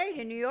Parade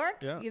in New York.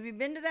 Yeah. Have you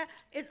been to that?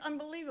 It's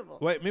unbelievable.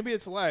 Wait, maybe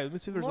it's live. Let me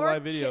see if there's More a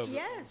live video of it.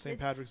 yes, St.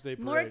 it's Patrick's Day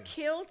Parade. More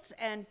kilts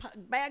and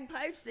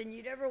bagpipes than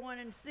you'd ever want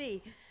to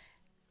see.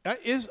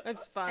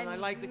 It's fun. I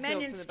And like the men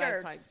kilts in and the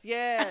skirts. bagpipes.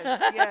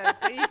 Yes, yes.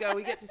 There you go.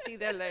 We get to see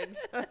their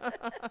legs.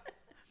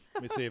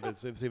 Let me see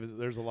if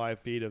there's a live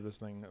feed of this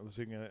thing. I was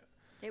looking at it.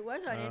 It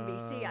was on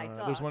NBC, I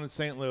thought. There's one in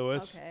St.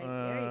 Louis. Okay,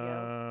 there you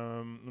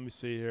go. Let me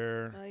see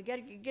here. You got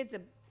to get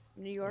the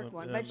New York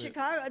one. yeah, But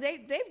Chicago,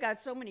 they've got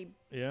so many.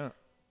 Yeah.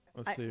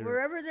 Let's see here.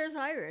 Wherever there's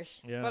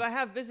Irish. Yeah. But I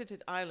have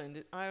visited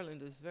Ireland.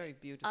 Ireland is very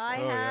beautiful. I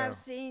Oh, have yeah.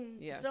 seen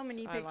Yes, so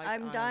many I pictures. like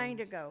I'm dying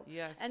to Ireland. go.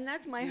 Yes, And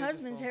that's it's my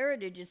husband's beautiful.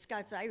 heritage is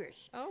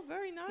Scots-Irish. Oh,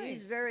 very nice.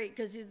 He's very,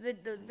 because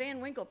the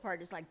Van Winkle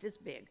part is like this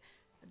big.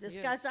 The Yes.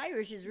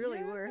 Scots-Irish is really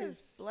where his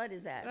Yes. blood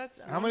is at. That's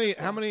so. How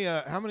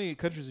many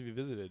countries have you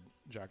visited,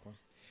 Jacqueline?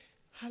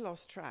 I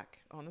lost track,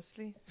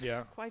 honestly.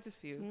 Yeah. Quite a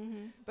few.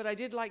 Mm-hmm. But I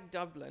did like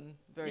Dublin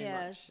very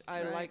Yes, much.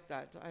 I right, liked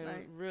that. I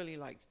right. really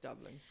liked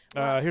Dublin.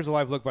 Here's a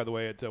live look, by the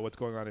way, at what's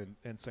going on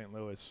in St.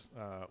 Louis.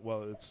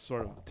 Well, it's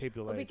sort of tape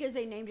delay. Well, because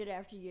they named it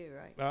after you,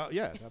 right?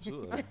 Yes,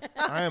 absolutely.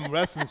 I am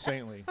less than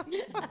saintly.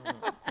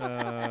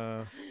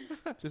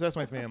 Just ask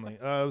my family.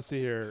 Let's see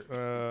here.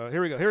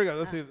 Here we go.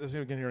 Let's see if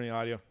we can hear any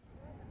audio.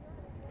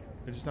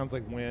 It just sounds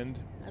like wind.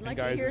 I'd And like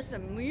guys, to hear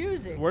some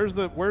music. Where's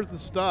the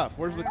stuff?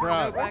 Where's the No,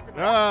 crowd? back- Okay,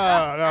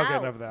 enough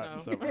Out. of that.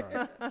 No. So, all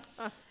right.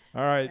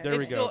 All right, there we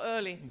It's go. still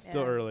early. It's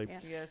still Yeah, early. yeah.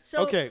 Yes.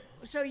 So, Okay.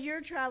 So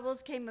your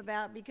travels came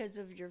about because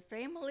of your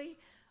family,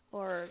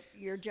 or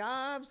your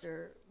jobs,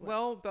 or what?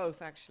 Well,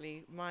 both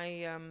actually.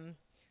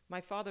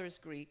 My father is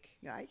Greek,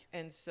 Right.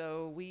 and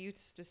so we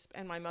used to,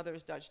 and my mother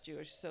is Dutch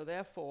Jewish. So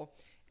therefore,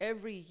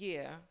 every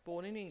year,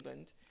 born in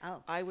England,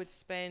 Oh. I would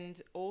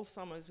spend all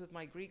summers with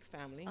my Greek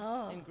family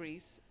Oh. in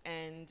Greece,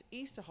 and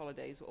Easter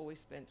holidays were always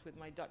spent with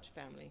my Dutch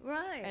family.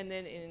 Right. And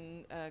then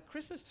in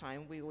Christmas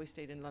time, we always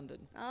stayed in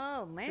London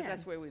Oh man. because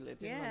that's where we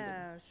lived in London.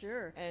 Yeah,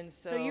 sure. And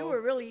So you so- were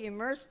really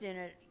immersed in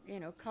it,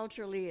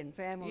 culturally and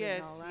family Yes,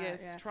 and all that.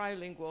 yes, yeah.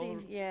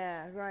 trilingual. See,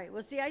 yeah, right.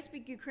 Well, see, I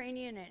speak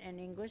Ukrainian and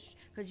English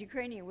because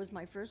Ukrainian was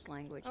my first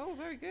language. Oh,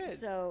 very good.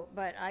 So,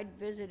 but I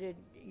visited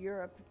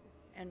Europe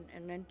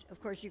and then, of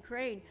course,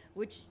 Ukraine,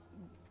 which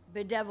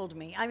bedeviled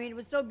me. I mean, it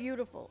was so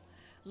beautiful.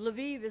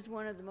 Lviv is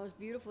one of the most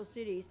beautiful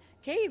cities.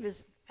 Kyiv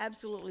is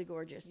absolutely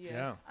gorgeous. Yes.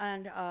 Yeah.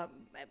 And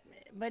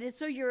but it's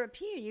so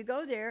European. You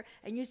go there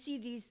and you see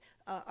these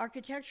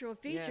architectural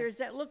features Yes.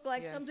 that look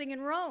like Yes. something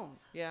in Rome.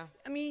 Yeah.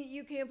 I mean,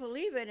 you can't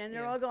believe it, and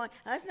they're Yeah. all going,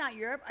 "That's not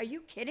Europe. Are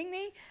you kidding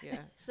me?" Yeah,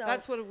 So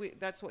that's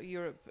what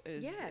Europe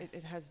is. Yes.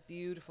 It has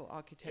beautiful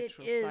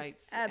architectural is,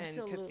 sites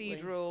absolutely. and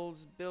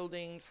cathedrals,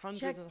 buildings, hundreds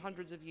Check- and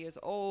hundreds of years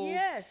old.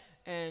 Yes.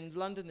 And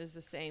London is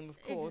the same,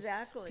 of course.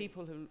 Exactly.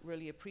 People who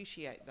really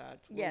appreciate that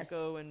will Yes.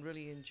 go and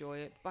really enjoy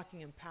it.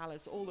 Buckingham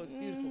Palace, all those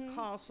beautiful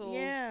castles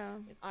Yeah.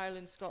 in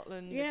Ireland,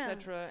 Scotland, Yeah.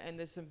 etc. And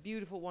there's some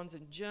beautiful ones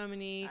in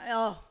Germany.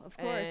 Oh, of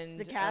course, And,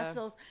 the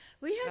castles.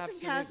 We had some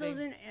castles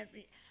absolutely.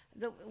 in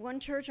the one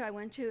church I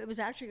went to. It was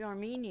actually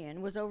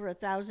Armenian. Was over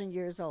 1,000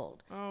 years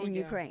old Oh, in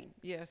yeah. Ukraine.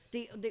 Yes.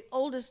 The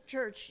oldest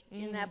church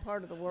in that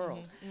part of the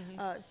world.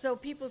 So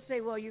people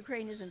say, well,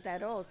 Ukraine isn't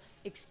that old.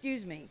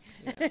 Excuse me.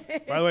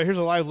 By the way, here's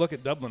a live look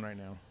at Dublin right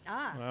now.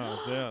 Ah. Wow,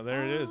 yeah,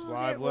 there it is, Oh,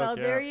 live look. well,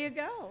 yeah. there you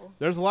go.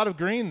 There's a lot of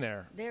green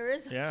there. There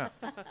is. Yeah.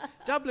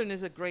 Dublin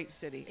is a great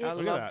city. I Look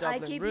at love that.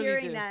 Dublin. I keep really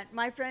hearing do. that.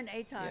 My friend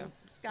Eitan Yeah.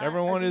 Scott.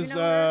 Everyone do you is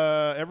know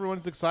her?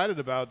 everyone's excited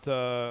about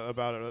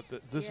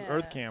this is Yeah.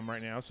 Earth Cam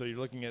right now. So you're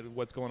looking at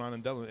what's going on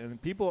in Dublin,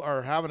 and people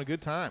are having a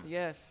good time.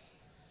 Yes.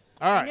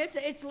 All And right.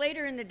 it's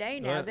later in the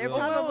day now. Yeah, They're well-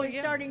 probably Well,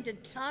 yeah. starting to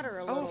totter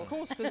a Oh, little. of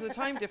course, because of the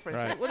time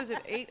difference. Right. What is it,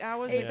 8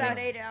 hours? About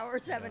Yeah. 8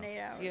 hours, 8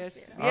 hours.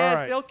 Yes. yeah. Yes,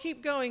 right. they'll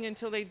keep going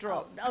until they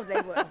drop. Oh, they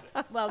will.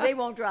 Well, they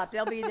won't drop.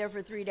 They'll be there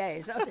for 3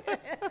 days. All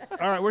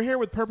right, we're here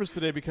with purpose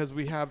today because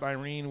we have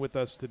Irene with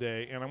us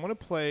today, and I want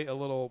to play a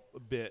little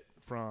bit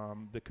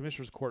from the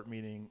Commissioner's Court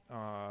meeting.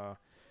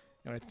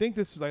 And I think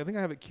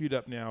I have it queued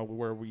up now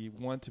where we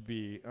want to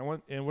be.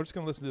 And we're just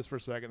going to listen to this for a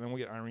second, then we'll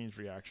get Irene's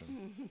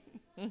reaction.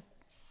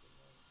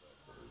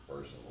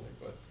 Personally,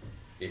 but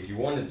if you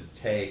wanted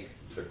to take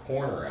the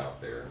corner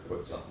out there and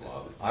put something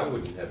up, I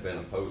wouldn't have been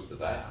opposed to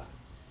that.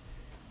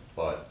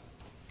 But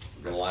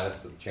you're gonna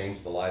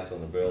change the lights on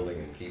the building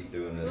and keep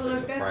doing this Well, as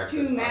if a that's practice. too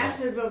I don't-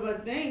 massive of a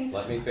thing.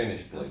 Let me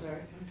finish, please. I'm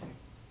sorry.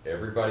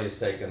 Everybody has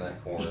taken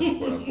that corner and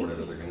put up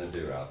whatever they're gonna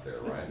do out there,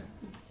 right?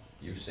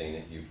 You've seen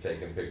it, you've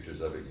taken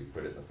pictures of it, you've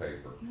put it in the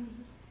paper.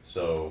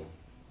 So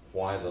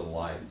why the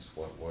lights?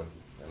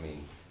 I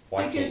mean,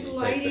 why can't Because you take the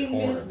lighting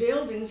corner? these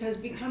buildings has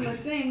become a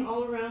thing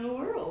all around the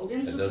world.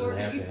 In It doesn't support of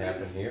have to Ukraine.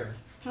 happen here,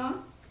 Huh?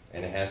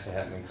 and it has to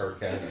happen in Kerr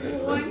County because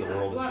the Why rest of the not?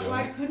 world is doing it.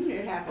 Why couldn't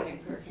it happen in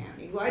Kerr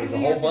County? Why There's do a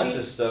we whole have to bunch be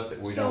of stuff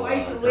that we so don't allow in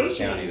Kerr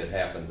County isolationist? that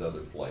happens other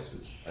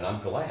places, and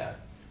I'm glad.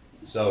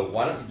 So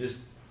why don't you just,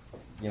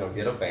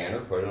 get a banner,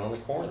 put it on the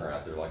corner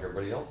out there like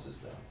everybody else has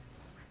done?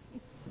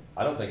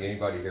 I don't think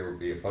anybody here would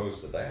be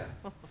opposed to that.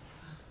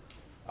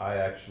 I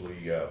actually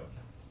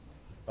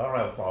I don't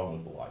have a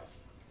problem with the lights,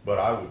 but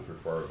I would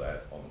prefer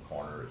that on the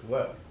corner as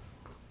well.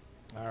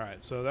 All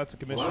right, so that's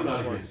the Well, I'm commissioner's not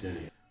report. against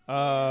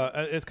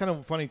any. It's kind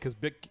of funny because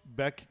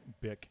Beck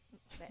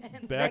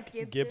Beck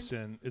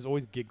Gibson is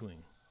always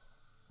giggling.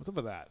 What's up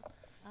with that?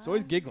 He's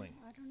always giggling.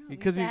 I don't know.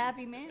 Because He's a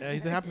happy man. Yeah,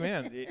 he's a happy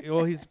man.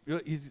 Well, he's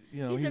He's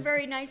a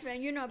very nice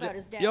man. You know about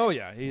his dad. Oh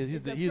yeah,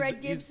 he's the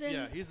Fred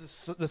Gibson.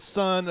 He's the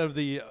son of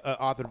the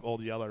author of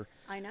Old Yeller.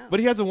 I know. But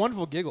he has a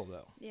wonderful giggle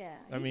though. Yeah,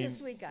 I he's mean, a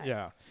sweet guy.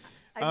 Yeah.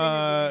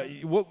 I've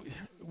been What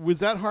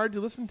was that hard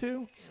to listen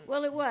to?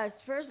 Well, it was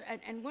first,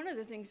 and one of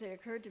the things that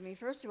occurred to me,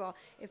 first of all,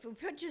 if we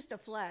put just a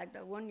flag,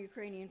 the one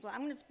Ukrainian flag,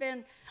 I'm going to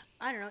spend,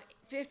 I don't know,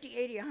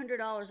 $50, $80,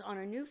 $100 on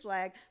a new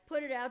flag,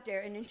 put it out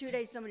there, and in 2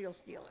 days somebody will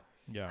steal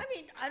it. Yeah. I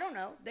mean, I don't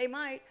know, they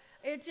might.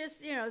 It's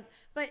just,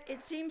 but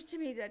it seems to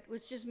me that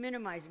was just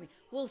minimizing me.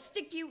 We'll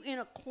stick you in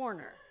a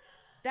corner.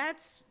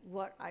 That's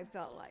what I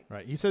felt like.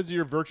 Right. He says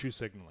you're virtue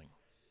signaling.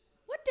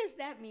 What does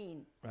that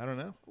mean? I don't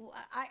know.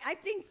 I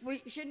think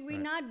shouldn't we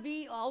not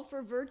be all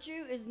for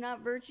virtue? Is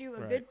not virtue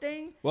a Right. good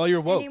thing? Well, you're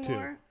woke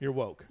anymore? too. You're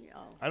woke.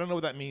 Oh. I don't know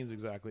what that means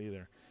exactly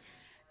either.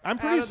 I'm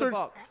pretty of the certain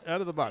box.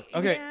 out of the box.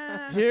 Okay,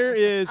 Yeah. here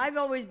is. I've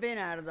always been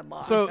out of the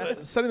box.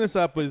 So setting this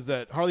up was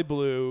that Harley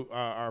Blue,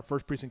 our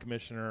first precinct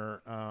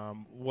commissioner,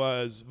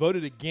 was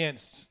voted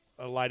against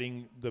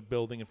lighting the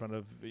building in front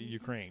of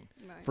Ukraine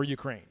Right. for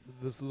Ukraine.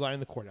 This is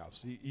lighting the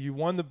courthouse. You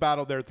won the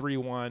battle there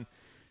 3-1.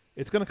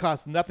 It's going to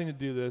cost nothing to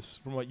do this,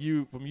 from what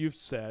you've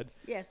said.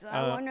 Yes,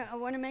 I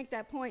want to make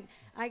that point.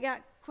 I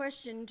got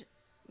questioned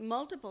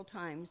multiple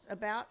times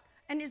about,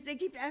 and they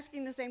keep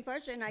asking the same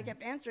question, and I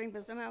kept answering,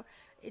 but somehow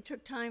it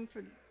took time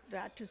for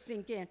that to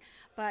sink in.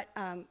 But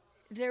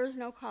there is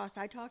no cost.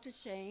 I talked to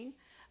Shane,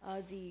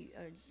 the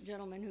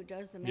gentleman who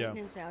does the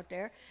maintenance out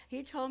there.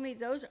 He told me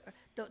those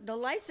the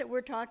lights that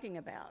we're talking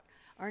about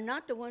are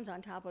not the ones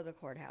on top of the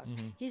courthouse.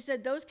 He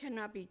said those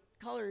cannot be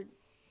colored,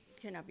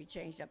 cannot be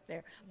changed up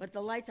there, but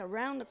the lights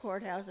around the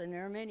courthouse, and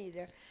there are many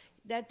there,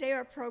 that they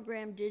are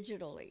programmed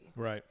digitally.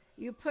 Right.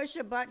 You push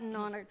a button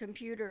on a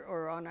computer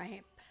or on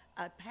a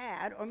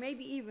pad or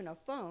maybe even a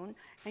phone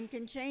and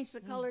can change the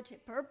color to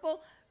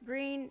purple,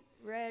 green,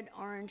 red,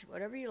 orange,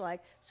 whatever you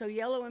like. So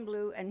yellow and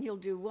blue, and he'll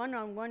do one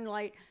on one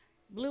light,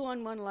 blue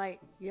on one light,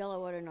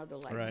 yellow on another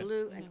light, Right.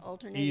 blue, and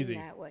alternating Easy.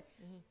 that way.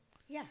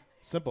 Yeah.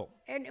 Simple.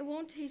 And it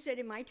won't, he said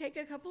it might take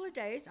a couple of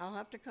days. I'll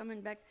have to come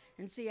in back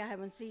and see. I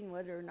haven't seen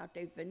whether or not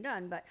they've been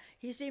done, but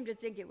he seemed to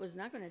think it was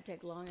not going to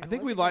take long. I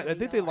think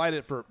they light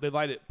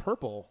it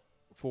purple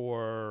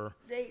for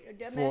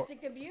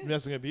domestic abuse.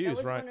 domestic abuse, That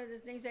was right. one of the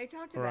things they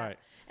talked about. Right.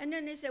 And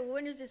then they said, well,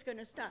 when is this going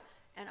to stop?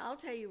 And I'll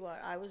tell you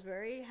what, I was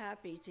very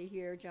happy to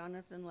hear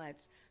Jonathan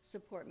Letts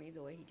support me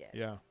the way he did.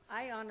 Yeah.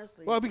 I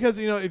honestly. Well, because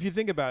if you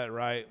think about it,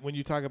 right, when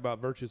you talk about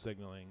virtue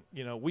signaling,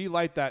 we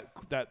light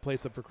that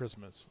place up for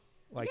Christmas,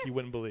 like you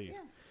wouldn't believe, Yeah.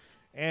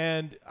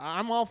 and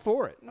I'm all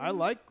for it. I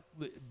like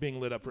being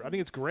lit up for. I think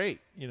it's great,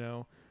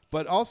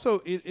 But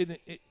also,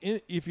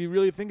 if you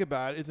really think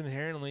about it, it's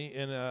inherently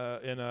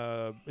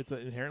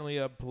inherently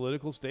a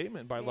political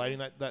statement by lighting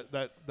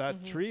that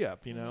tree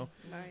up,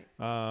 Right.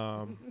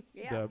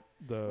 Yeah.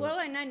 Well,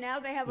 and then now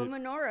they have a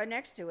menorah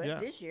next to it. Yeah.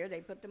 This year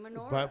they put the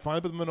menorah. But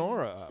finally put the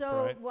menorah up,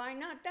 So right? why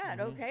not that?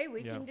 Okay,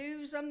 we Yeah. can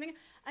do something.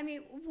 I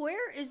mean,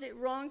 where is it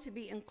wrong to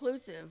be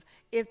inclusive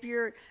if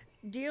you're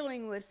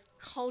dealing with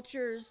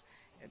cultures,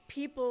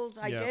 people's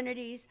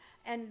identities,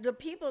 and the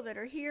people that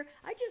are here?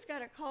 I just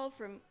got a call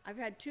I've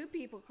had 2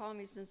 people call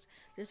me since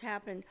this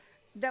happened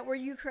that were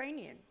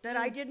Ukrainian that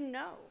I didn't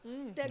know,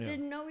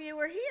 didn't know you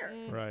were here.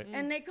 Right.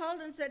 And they called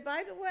and said,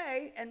 by the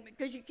way, and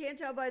because you can't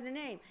tell by the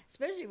name,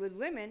 especially with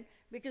women,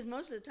 because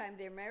most of the time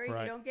they're married,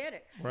 Right. you don't get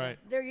it. Right.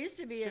 There used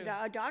to be It's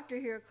a doctor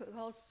here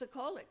called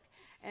Sokolic,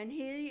 and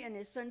he and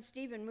his son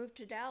Stephen moved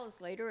to Dallas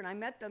later, and I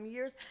met them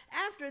years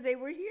after they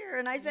were here,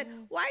 and I said,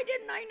 why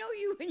didn't I know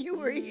you when you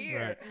were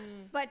here?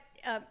 Right. But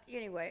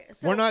anyway.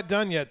 So We're not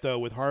done yet, though,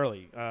 with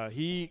Harley.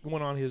 He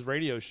went on his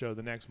radio show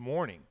the next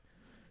morning.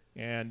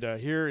 And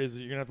you're going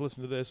to have to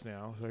listen to this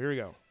now. So here we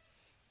go.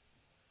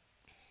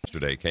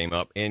 Yesterday came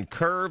up in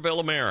Kerrville,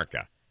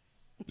 America.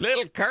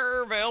 Little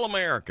Kerrville,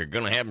 America.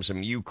 Going to have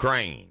some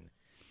Ukraine.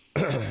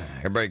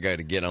 Everybody got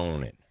to get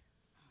on it.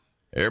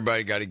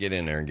 Everybody got to get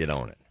in there and get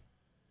on it.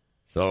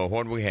 So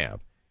what do we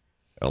have?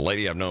 A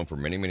lady I've known for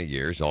many, many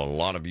years. A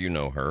lot of you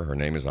know her. Her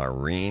name is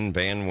Irene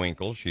Van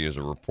Winkle. She is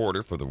a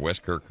reporter for the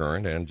West Kerr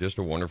Current and just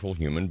a wonderful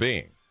human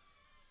being.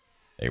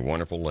 A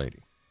wonderful lady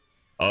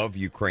of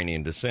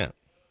Ukrainian descent,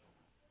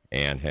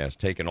 and has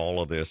taken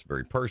all of this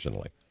very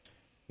personally.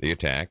 The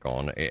attack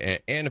on,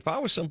 and if I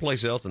was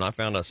someplace else and I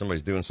found out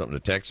somebody's doing something to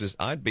Texas,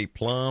 I'd be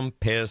plumb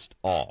pissed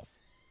off.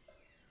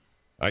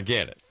 I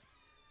get it.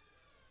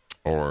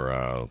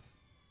 Or,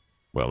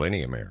 well,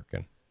 any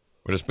American,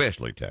 but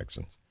especially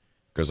Texans,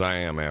 because I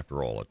am,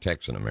 after all, a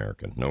Texan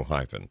American. No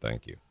hyphen,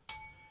 thank you.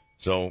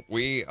 So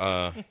we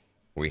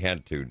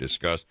had to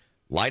discuss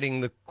lighting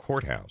the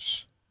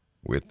courthouse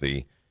with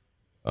the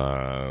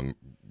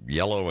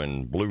yellow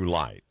and blue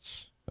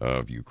lights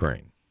of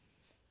Ukraine.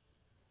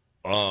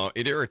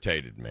 It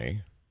irritated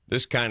me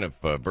This kind of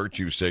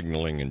virtue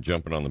signaling and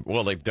jumping on the...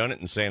 Well, they've done it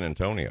in San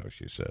Antonio,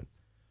 she said.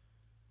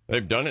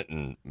 They've done it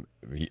in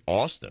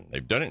Austin.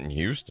 They've done it in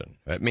Houston.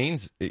 That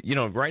means,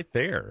 right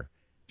there,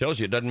 tells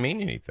you it doesn't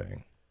mean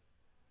anything.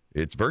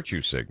 It's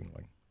virtue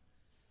signaling.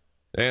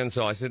 And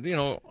so I said,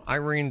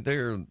 Irene,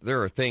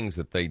 there are things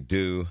that they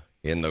do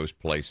in those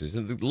places.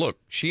 And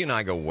look, she and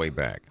I go way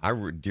back.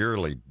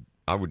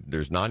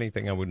 There's not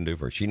anything I wouldn't do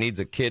for her. She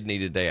needs a kidney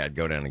today, I'd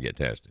go down and get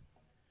tested.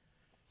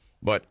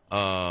 But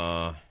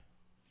I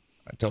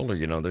told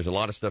her, there's a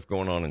lot of stuff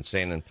going on in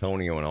San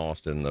Antonio and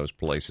Austin, those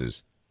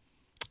places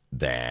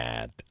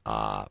that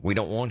we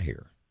don't want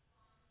here.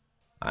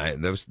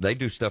 They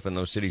do stuff in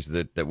those cities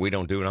that we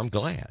don't do, and I'm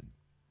glad.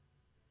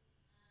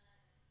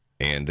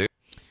 And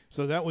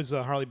so that was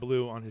Harley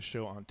Blue on his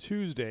show on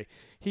Tuesday.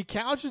 He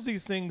couches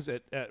these things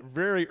at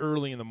very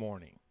early in the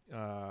morning,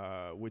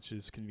 which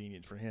is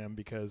convenient for him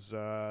because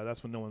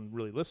that's when no one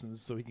really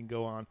listens, so he can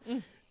go on.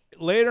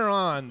 Later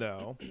on,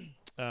 though,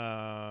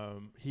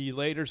 he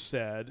later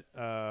said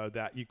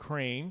that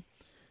Ukraine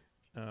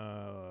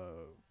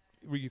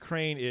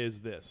is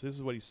this. This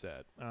is what he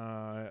said.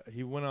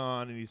 He went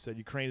on and he said,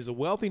 Ukraine is a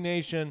wealthy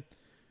nation.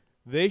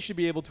 They should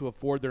be able to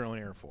afford their own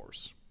Air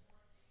Force.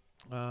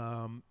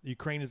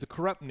 Ukraine is a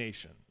corrupt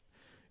nation,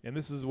 and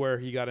this is where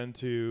he got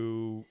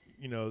into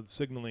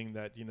signaling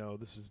that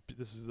this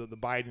is the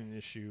Biden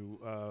issue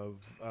of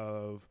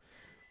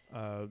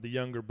the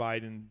younger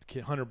Biden,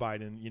 Hunter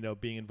Biden,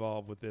 being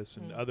involved with this,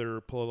 and other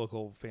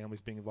political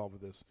families being involved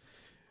with this.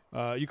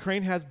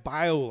 Ukraine has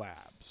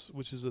biolabs,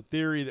 which is a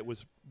theory that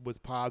was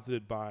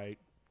posited by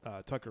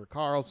Tucker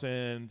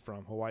Carlson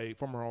from Hawaii,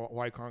 former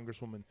Hawaii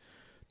Congresswoman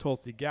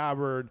Tulsi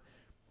Gabbard.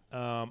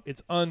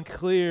 It's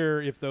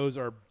unclear if those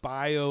are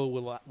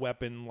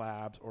bioweapon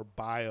labs or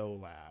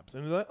biolabs.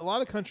 And a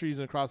lot of countries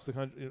across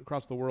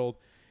the world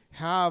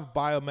have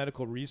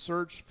biomedical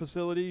research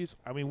facilities.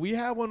 I mean, we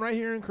have one right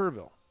here in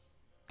Kerrville.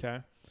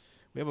 Okay.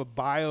 We have a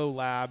bio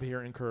lab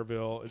here in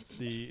Kerrville. It's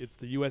the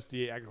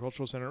USDA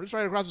Agricultural Center. It's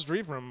right across the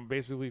street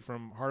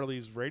from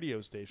Harley's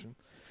radio station.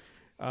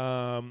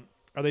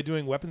 Are they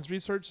doing weapons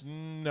research?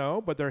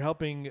 No, but they're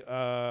helping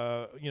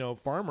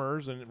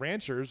farmers and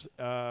ranchers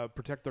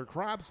protect their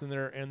crops and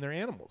their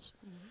animals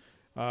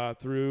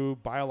through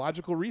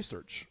biological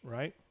research,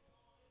 right?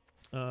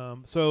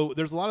 So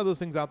there's a lot of those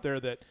things out there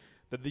that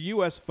the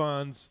U.S.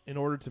 funds in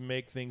order to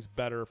make things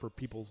better for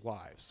people's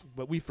lives.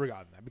 But we've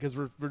forgotten that because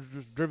we're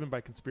just driven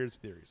by conspiracy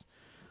theories.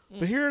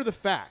 But here are the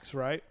facts,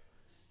 right?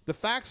 The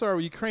facts are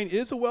Ukraine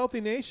is a wealthy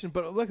nation,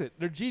 but look at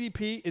their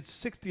GDP, it's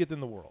 60th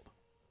in the world,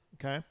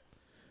 okay?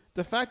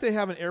 The fact they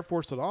have an Air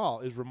Force at all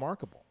is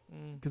remarkable,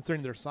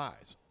 considering their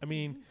size. I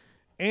mean,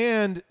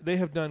 and they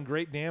have done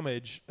great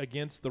damage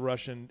against the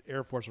Russian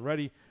Air Force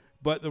already,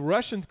 but the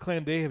Russians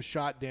claim they have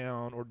shot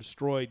down or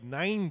destroyed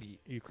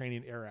 90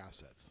 Ukrainian air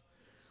assets.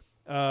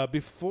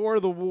 Before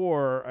the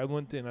war, I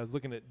was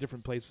looking at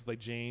different places like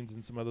Jane's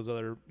and some of those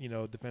other,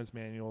 defense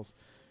manuals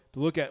to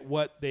look at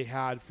what they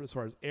had as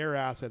far as air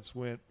assets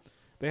went.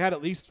 They had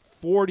at least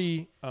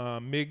 40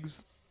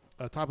 MiGs,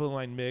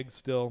 top-of-the-line MiGs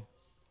still.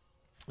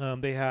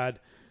 They had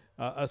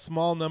a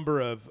small number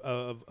of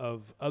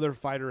other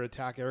fighter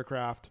attack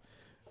aircraft.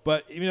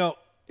 But,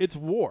 it's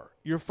war.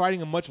 You're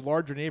fighting a much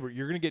larger neighbor.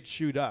 You're going to get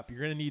chewed up. You're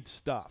going to need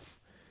stuff.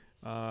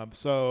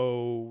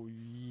 So,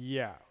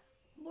 yeah.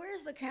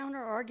 Where's the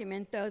counter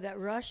argument, though, that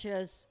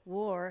Russia's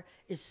war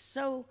is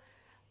so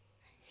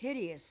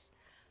hideous?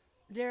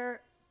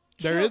 They're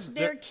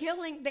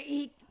killing.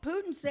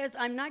 Putin says,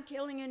 I'm not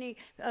killing any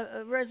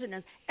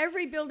residents.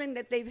 Every building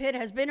that they've hit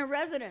has been a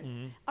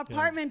residence.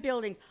 Apartment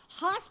buildings,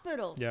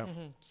 hospitals,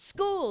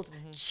 schools,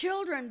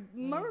 children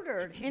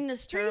murdered in the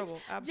streets.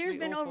 There's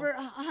been over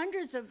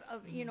hundreds of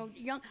young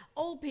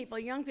people.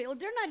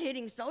 They're not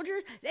hitting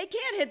soldiers. They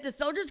can't hit the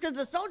soldiers because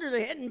the soldiers are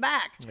hitting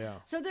back. Yeah.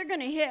 So they're going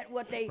to hit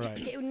what they.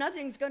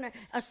 Nothing's going to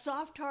a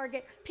soft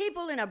target.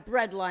 People in a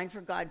bread line,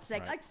 for God's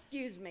sake. Right.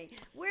 Excuse me.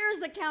 Where's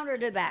the counter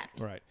to that?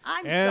 Right.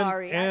 I'm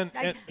sorry.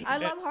 I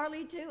love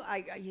Harley too.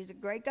 He's a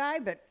great guy,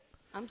 but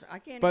I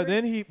can't. But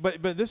agree. then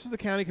but this is the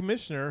county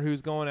commissioner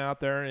who's going out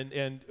there,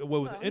 and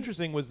what was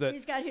interesting was that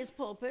he's got his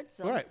pulpit.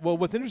 So. All right. Well,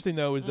 what's interesting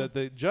though is that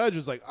the judge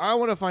was like, I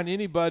want to find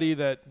anybody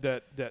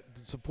that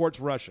supports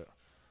Russia,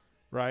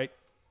 right?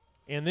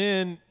 And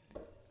then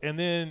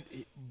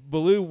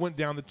Baloo went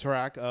down the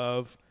track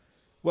of,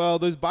 well,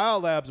 those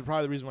biolabs are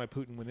probably the reason why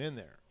Putin went in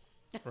there,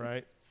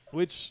 right?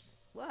 Which.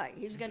 Why?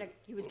 He was gonna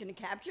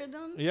capture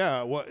them?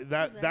 Yeah, well,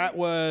 that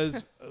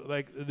was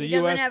like the he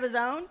U.S. doesn't have his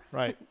own?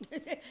 Right.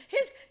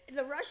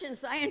 The Russian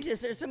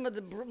scientists are some of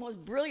the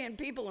most brilliant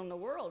people in the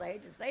world. I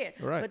hate to say it,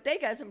 right. But they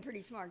got some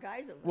pretty smart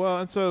guys over there.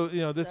 Well, and so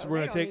we're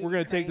gonna take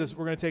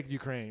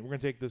Ukraine. We're gonna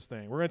take this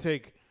thing. We're gonna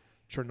take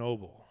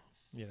Chernobyl,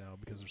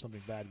 because there's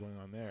something bad going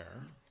on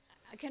there.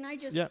 Can I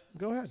just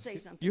go ahead. say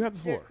something? You have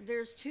the floor.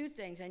 There's two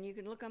things, and you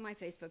can look on my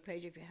Facebook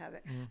page if you have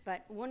it.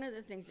 But one of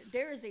the things,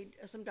 there is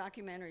some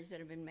documentaries that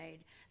have been made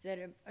that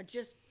are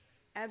just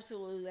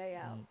absolutely lay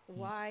out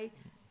why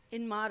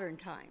in modern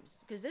times,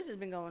 because this has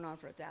been going on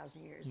for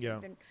 1,000 years. Yeah.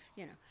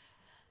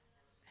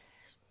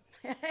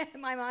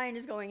 My mind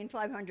is going in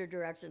 500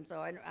 directions,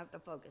 so I don't have to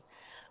focus.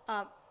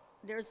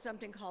 There's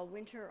something called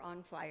Winter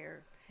on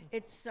Fire.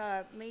 It's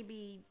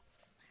maybe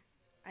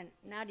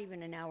not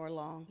even an hour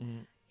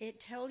long. It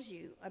tells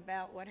you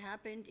about what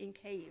happened in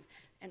Kyiv.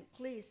 And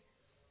please,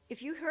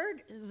 if you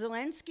heard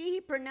Zelensky,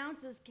 he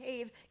pronounces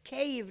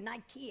Kyiv,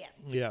 not Kiev.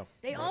 Yeah.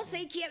 They all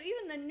say Kiev.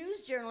 Even the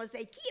news journalists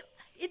say Kiev.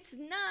 It's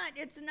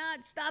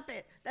not. Stop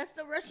it. That's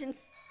the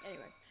Russians.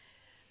 Anyway,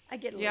 I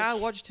get a little. Yeah, I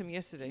watched him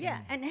yesterday. Yeah,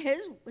 and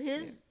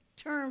his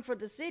term for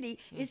the city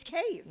is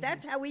cave.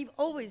 That's how we've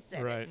always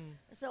said Right. it.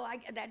 So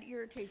that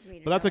irritates me.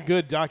 To But that's a no end.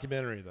 good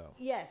documentary, though.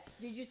 Yes.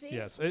 Did you see it?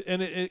 Yes,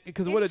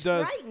 because what it It's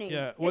does, frightening.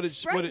 yeah,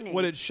 It's frightening.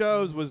 what it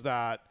shows was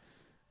that,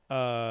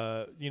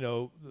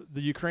 the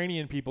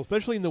Ukrainian people,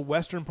 especially in the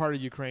western part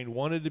of Ukraine,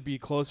 wanted to be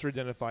closer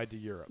identified to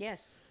Europe.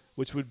 Yes.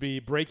 Which would be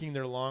breaking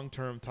their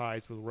long-term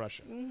ties with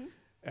Russia.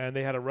 And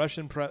they had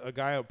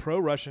a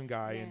pro-Russian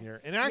guy in here,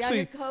 and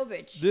actually,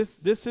 Yanukovych.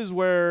 this is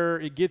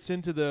where it gets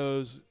into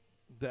those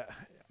that.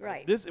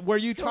 Right. This where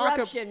you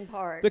corruption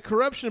part. The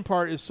corruption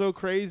part is so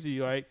crazy.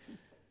 Like,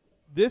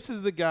 this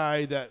is the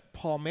guy that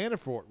Paul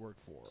Manafort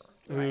worked for,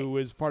 who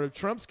was part of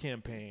Trump's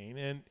campaign,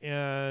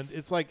 and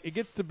it's like it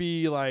gets to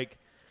be like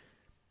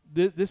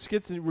this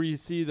gets to where you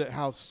see that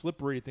how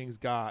slippery things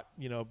got,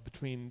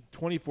 between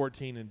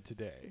 2014 and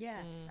today.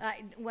 Yeah.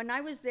 When I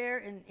was there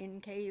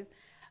in Kyiv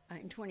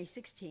in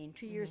 2016,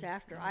 2 years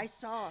after, I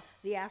saw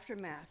the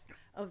aftermath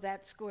of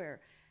that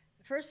square.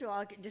 First of all,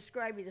 I could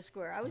describe you the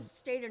square. I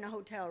stayed in a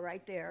hotel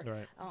right there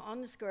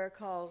on the square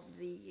called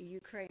the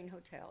Ukraine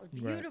Hotel. It's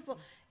beautiful.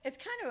 It's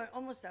kind of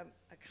almost a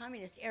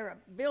communist era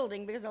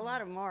building because a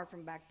lot of them are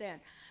from back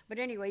then. But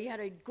anyway, you had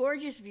a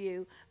gorgeous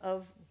view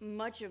of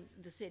much of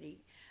the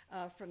city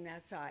from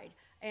that side.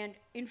 And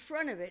in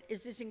front of it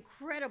is this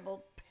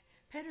incredible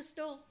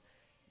pedestal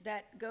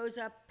that goes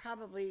up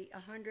probably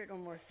 100 or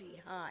more feet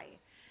high.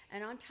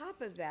 And on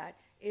top of that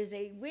is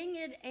a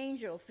winged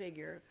angel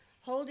figure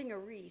holding a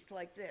wreath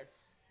like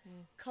this,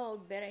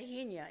 called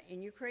Berehinya.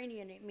 In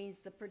Ukrainian, it means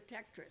the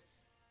protectress.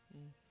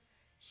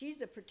 She's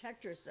the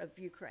protectress of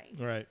Ukraine.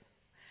 Right.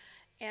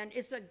 And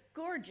it's a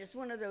gorgeous,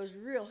 one of those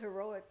real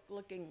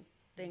heroic-looking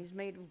things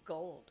made of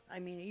gold. I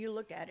mean, you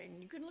look at it,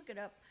 and you can look it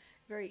up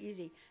very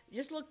easy.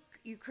 Just look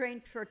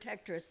Ukraine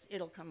protectress.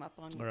 It'll come up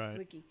on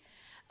Wiki.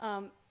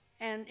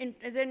 And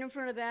then in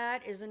front of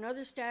that is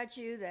another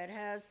statue that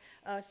has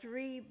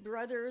 3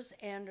 brothers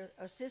and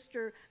a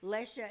sister,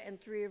 Lesha, and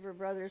 3 of her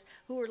brothers,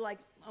 who were like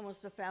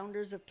almost the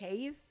founders of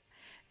Kyiv.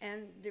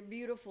 And the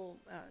beautiful,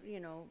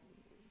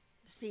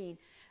 scene.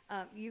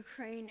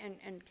 Ukraine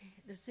and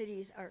the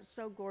cities are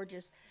so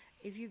gorgeous.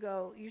 If you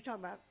go, you talk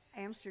about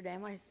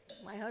Amsterdam.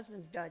 My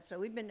husband's Dutch, so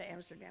we've been to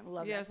Amsterdam.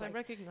 Love that Yes, I place.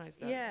 recognize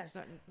that. Yes.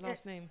 That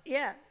last name.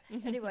 Yeah.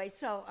 Anyway,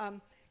 so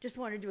just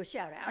want to do a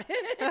shout out.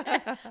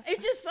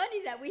 It's just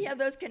funny that we have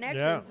those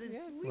connections. It's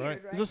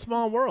weird, right? It's a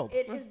small world.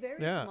 It is very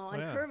small,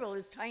 and Kerrville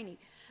is tiny.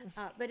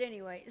 But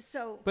anyway,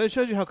 so. But it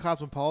shows you how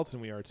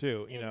cosmopolitan we are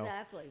too.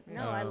 Exactly.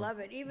 No, I love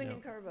it, even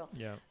in Kerrville.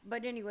 Yeah.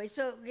 But anyway,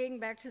 so getting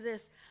back to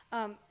this,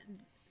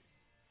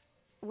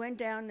 went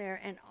down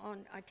there, and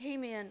I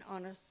came in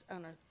on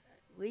a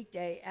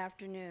weekday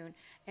afternoon,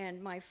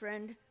 and my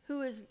friend,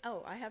 who is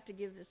I have to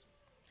give this.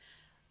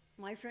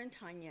 My friend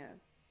Tanya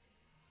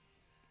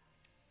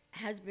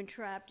has been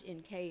trapped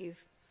in Kyiv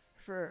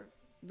for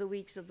the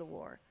weeks of the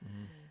war.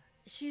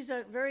 She's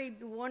a very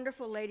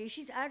wonderful lady.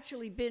 She's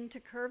actually been to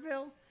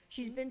Kerrville.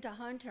 She's been to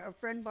Hunt. Her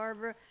friend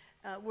Barbara,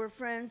 we're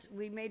friends.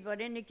 We made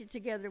vareniki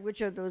together,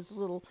 which are those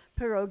little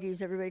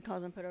pierogies. Everybody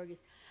calls them pierogies.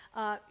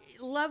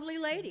 Lovely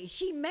lady.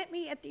 She met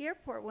me at the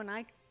airport when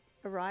I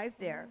arrived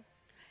there,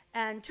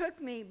 and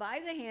took me by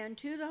the hand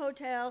to the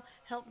hotel,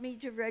 helped me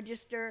to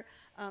register,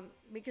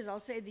 because I'll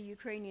say the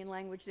Ukrainian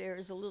language there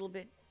is a little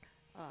bit,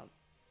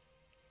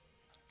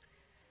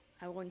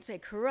 I wouldn't say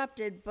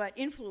corrupted, but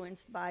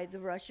influenced by the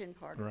Russian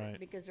part of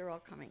it, because they're all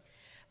coming.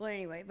 Well,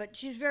 anyway, but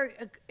she's very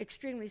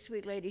extremely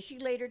sweet lady. She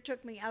later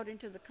took me out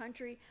into the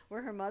country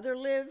where her mother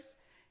lives,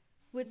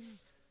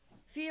 with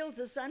fields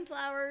of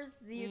sunflowers,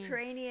 the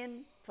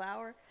Ukrainian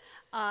flower,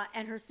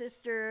 and her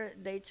sister.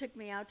 They took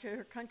me out to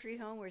her country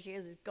home where she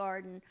has this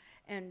garden,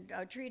 and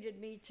treated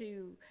me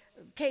to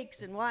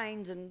cakes and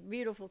wines and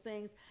beautiful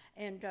things,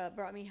 and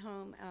brought me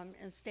home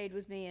and stayed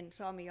with me and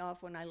saw me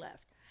off when I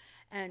left.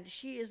 And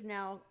she is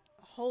now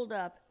holed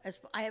up.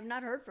 I have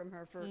not heard from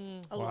her for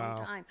a long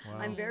time.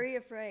 I'm very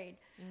afraid.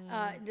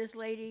 This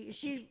lady,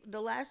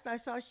 the last I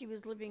saw, she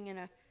was living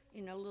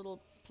in a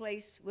little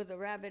place with a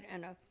rabbit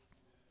and a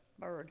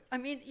bird. I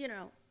mean,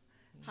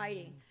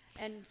 hiding.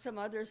 And some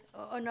others,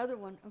 another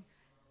one.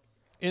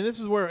 And this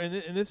is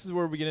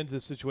where we get into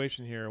this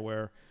situation here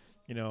where,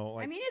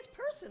 like, I mean, it's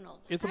personal.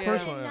 It's a How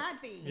personal. can it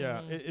not be?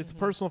 Yeah, it's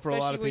personal for a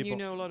lot of people. Especially when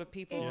you know a lot of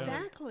people.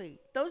 Exactly.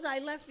 Those I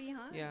left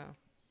behind. Yeah.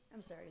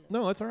 I'm sorry.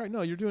 No, that's all right.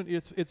 No, you're doing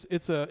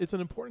it's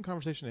an important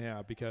conversation to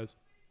have, because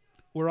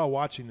we're all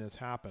watching this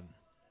happen,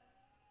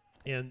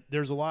 and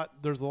there's a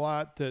lot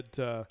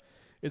that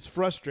it's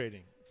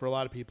frustrating for a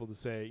lot of people to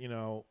say.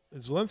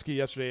 Zelensky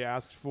yesterday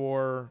asked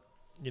for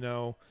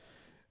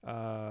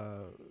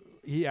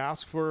he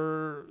asked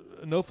for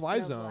a no-fly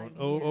zone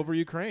yeah. over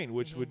Ukraine,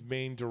 which would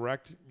mean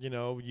direct,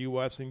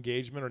 U.S.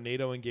 engagement or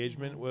NATO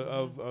engagement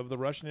of the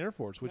Russian Air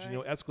Force, which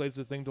escalates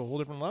the thing to a whole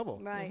different level.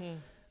 Right.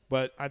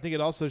 But I think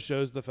it also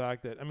shows the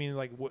fact that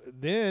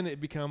then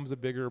it becomes a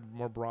bigger,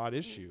 more broad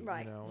issue.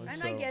 Right.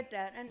 And I get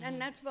that, and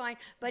that's fine.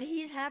 But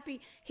he's happy.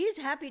 He's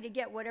happy to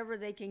get whatever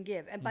they can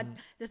give. And but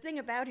the thing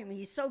about him,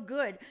 he's so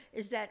good,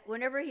 is that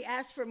whenever he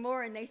asks for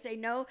more and they say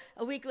no,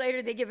 a week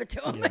later they give it to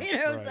him. Right.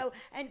 So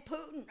and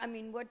Putin. I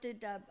mean, what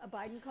did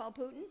Biden call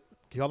Putin?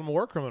 He called him a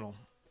war criminal.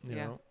 You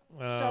know.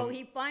 So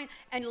he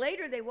and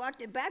later they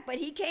walked it back, but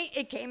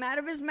it came out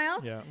of his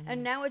mouth,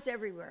 and now it's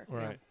everywhere.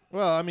 Right. Yeah.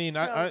 Well, I mean,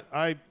 So,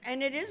 I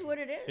and it is what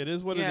it is. it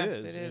is what Yes,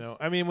 it is. it is.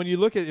 I mean, when you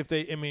look at if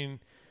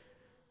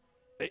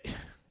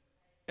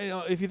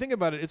you think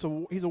about it,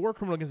 he's a war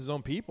criminal against his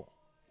own people.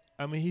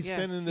 I mean, he's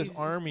sending this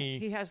army.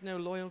 He has no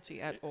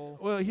loyalty at all.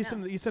 Well, he's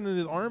sending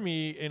his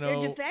army. They're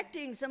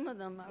defecting, some of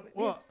them.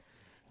 Well,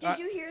 Did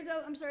you hear,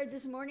 though, I'm sorry,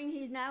 this morning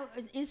he's now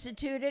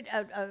instituted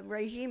a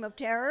regime of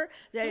terror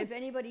that if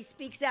anybody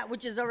speaks out,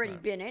 which has already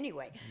been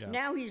anyway,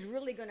 now he's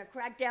really going to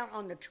crack down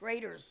on the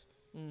traitors.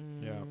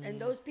 And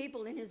those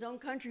people in his own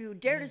country who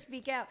dare to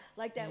speak out,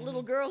 like that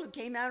little girl who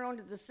came out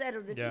onto the set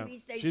of the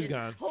TV station. She's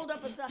gone. Hold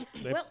up a sign.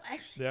 Well,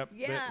 actually,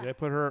 They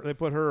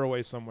put her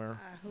away somewhere.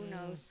 who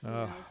knows? Who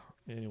knows?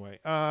 Anyway,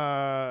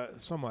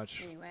 so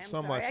much. Anyway, I'm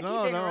so sorry. much. I keep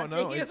No.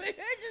 interrupting you. It's, I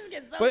just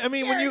get so but I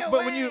mean, when you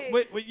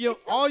It's so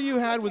all you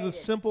had was a complicated.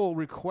 simple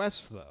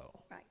request, though,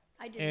 Right.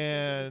 I didn't think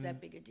it was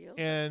that big a deal.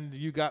 and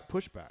you got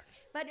pushback.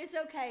 But it's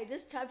okay.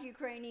 This tough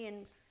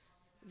Ukrainian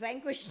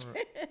vanquished.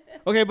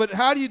 Okay, but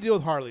how do you deal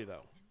with Harley,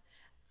 though?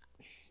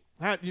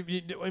 I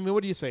mean,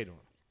 what do you say to him?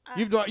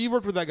 You've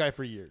worked with that guy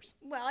for years.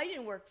 Well, I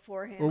didn't work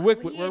for him. Or He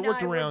worked and I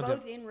around were him.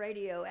 both in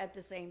radio at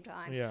the same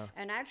time. Yeah.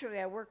 And actually,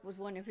 I worked with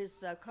one of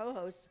his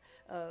co-hosts,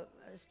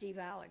 Steve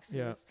Alex, who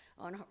Yeah.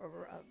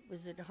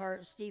 was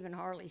on Steve and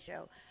Harley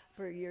show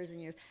for years and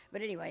years.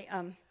 But anyway,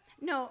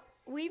 no,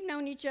 we've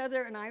known each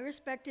other, and I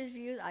respect his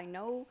views. I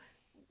know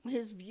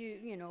his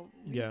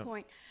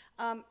viewpoint.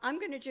 I'm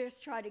going to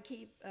just try to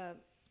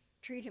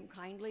treat him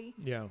kindly.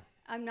 Yeah.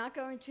 I'm not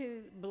going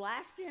to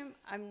blast him.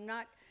 I'm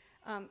not.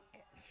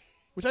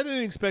 Which I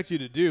didn't expect you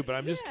to do, but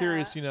I'm just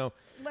curious, Well,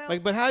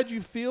 but how did you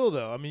feel,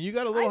 though? I mean, you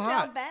got a little I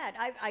hot. felt bad.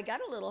 I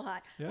got a little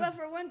hot. Yeah. Well,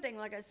 for one thing,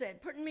 like I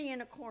said, putting me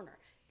in a corner.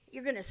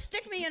 You're going to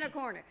stick me in a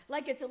corner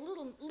like it's a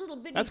little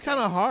bitty. That's kind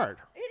of hard.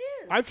 It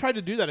is. I've tried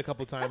to do that a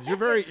couple times. You're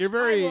very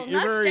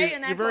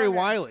corner.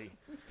 wily.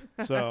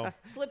 So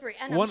slippery,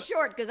 and One- I'm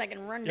short because I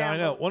can run yeah, down. I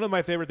know. One of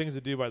my favorite things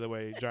to do, by the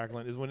way,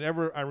 Jacqueline, is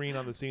whenever Irene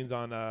on the scenes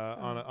on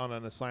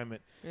an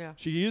assignment, Yeah.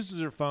 she uses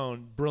her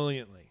phone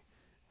brilliantly.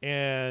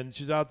 And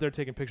she's out there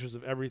taking pictures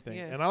of everything.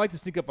 Yes. And I like to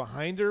sneak up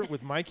behind her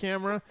with my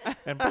camera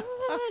and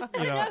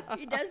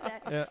He does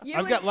that. Yeah. You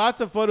I've got lots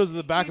of photos of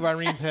the back of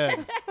Irene's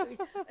head.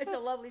 It's a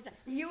lovely sign.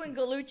 You and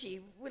Gallucci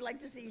would like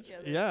to see each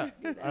other. Yeah.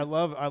 I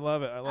love it. I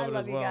love it I as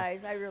love you well.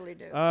 guys. I really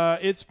do.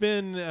 It's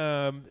been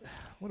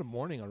what a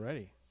morning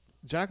already.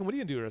 Jacqueline, what are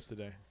you gonna do the rest of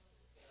the day?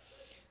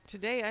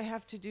 Today I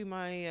have to do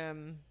my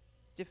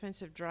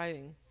defensive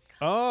driving.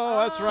 Oh,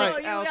 that's Oh, right.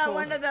 you got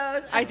one of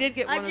those. I did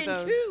get one I of did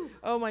those. too.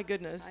 Oh my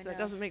goodness, I that know.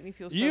 doesn't make me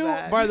feel so You,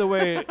 bad. by the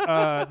way,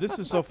 this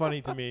is so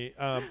funny to me.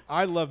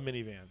 I love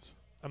minivans.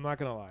 I'm not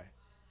gonna lie.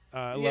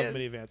 I love Yes.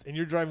 minivans, and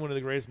you're driving one of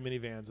the greatest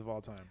minivans of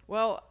all time.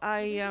 Well,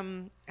 I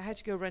had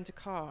to go rent a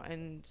car,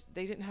 and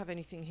they didn't have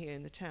anything here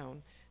in the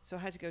town, so I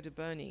had to go to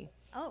Bernie.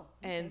 Oh.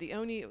 And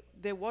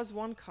there was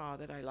one car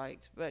that I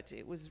liked, but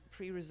it was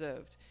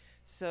pre-reserved,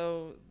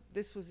 so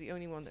this was the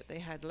only one that they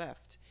had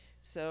left.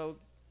 So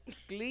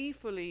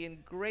gleefully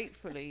and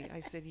gratefully,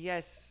 I said,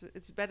 yes,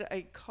 it's better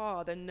a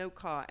car than no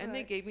car. And they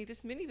Right. gave me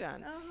this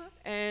minivan. Uh-huh.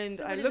 And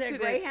So I what is looked it, a at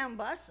Greyhound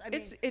bus? I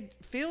mean, it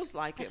feels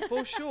like it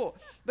for sure,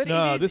 but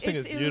No, it is. this thing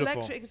it's is beautiful.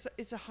 electric.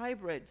 It's a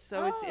hybrid,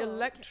 so it's okay.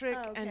 electric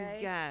Oh, and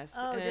okay. gas.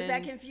 Oh, does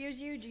that and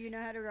confuse you? Do you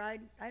know how to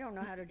ride? I don't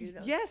know how to do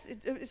those. Yes,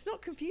 it's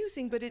not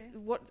confusing, but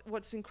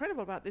what's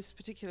incredible about this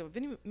particular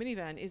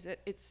minivan is that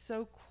it's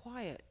so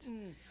quiet.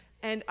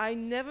 And I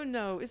never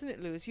know, isn't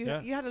it, Lewis? You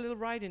had a little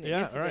ride in it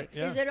Yeah, yesterday. right.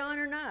 Yeah. Is it on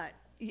or not?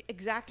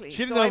 Exactly. She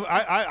didn't So know.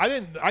 I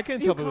didn't. I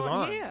couldn't tell if it was can't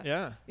on. hear.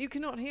 Yeah. You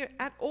cannot hear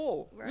at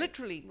all. Right,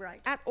 Literally. right.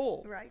 At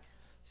all. Right.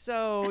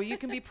 So you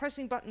can be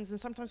pressing buttons, and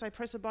sometimes I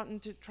press a button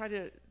to try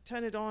to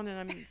turn it on, and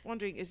I'm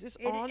wondering, is this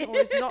on or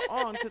is it not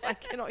on? Because I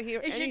cannot hear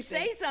It anything. should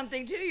say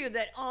something to you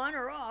that on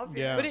or off.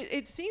 Yeah. But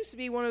it seems to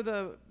be one of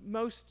the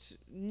most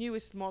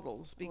newest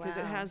models because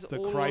it Wow. has It's a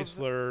all of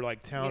Chrysler,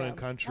 like town Yeah. and Oh,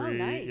 country.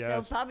 nice.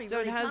 Yes. So probably So it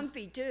really has-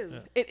 comfy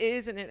too. it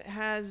is, and it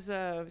has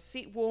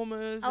seat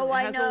warmers. Oh, and it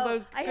I has know. all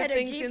those I had a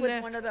things Jeep in with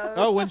there. one of those.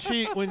 Oh, when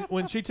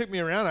she took me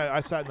around, I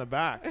sat in the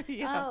back Oh,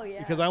 yeah.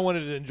 because I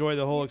wanted to enjoy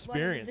the whole Wanted The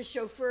experience.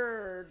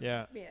 chauffeur.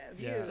 Yeah. View.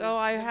 Yeah. So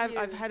I've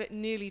view. had it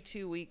nearly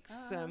 2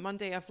 weeks.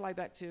 Monday I fly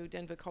back to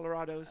Denver,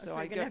 Colorado. So so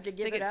I you're gonna have to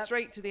give take it it up?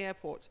 straight to the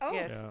airport. Oh.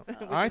 Yes. Yeah.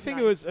 which I is think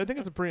nice. I think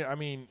it's a pretty. I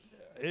mean,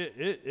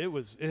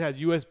 it had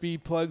USB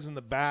plugs in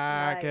the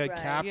back. Right, It had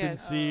right. captain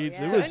Yes. seats.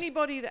 Oh, yeah. It So was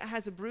anybody that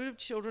has a brood of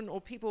children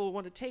or people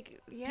want to take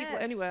people Yes.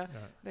 anywhere,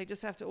 they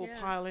just have to all Yeah.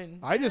 pile in.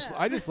 I just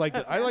like the Sounds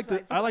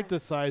like I like fun. the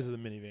size of the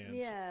minivans.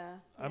 Yeah.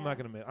 I'm yeah. not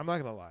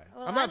gonna lie.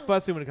 Well, I'm not I-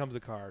 fussy when it comes to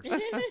cars.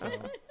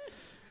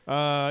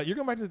 So. You're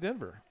going back to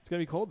Denver. It's gonna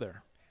be cold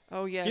there.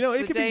 Oh yes, You know,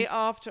 it the could day be-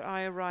 after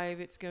I arrive,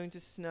 it's going to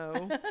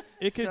snow.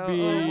 It could So,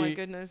 be. Oh my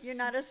goodness. You're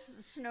not a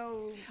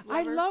snow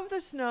I lover? love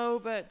the snow,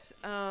 but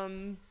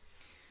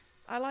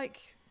I like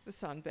the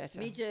sun better.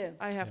 Me too.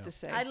 I have Yeah. to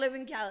say. I live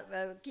in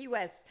Key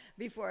West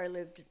before I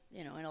lived,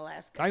 in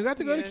Alaska. I got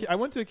to go to. Yes. I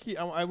went to Key.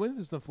 I went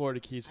to the Florida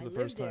Keys for I the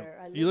first lived time.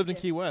 there. I You lived in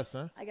lived Key West,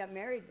 huh? I got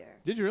married there.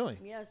 Did you really?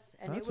 Yes,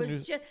 and That's it a was new-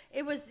 just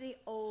it was the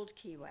old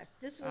Key West.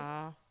 This was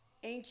Ah.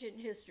 ancient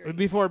history.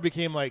 Before it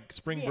became like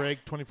spring Yeah.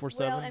 break 24/7.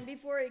 Well, and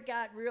before it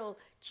got real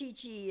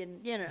chi-chi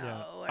and yeah.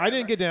 whatever. I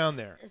didn't get down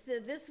there. So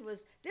this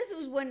was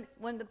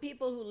when the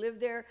people who lived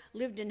there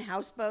lived in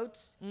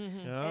houseboats Oh,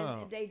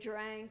 and they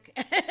drank.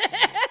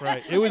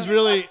 right. It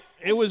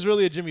was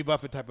really a Jimmy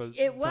Buffett type of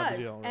It type was. of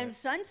deal. Right? And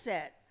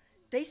Sunset,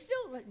 they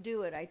still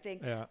do it, I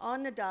think, Yeah.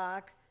 on the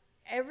dock.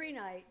 Every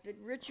night, the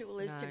ritual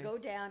is to go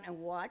Nice. down and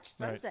watch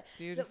Right. sunset.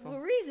 Beautiful. The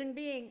reason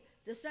being,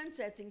 the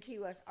sunsets in Key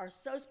West are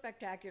so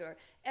spectacular.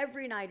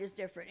 Every night is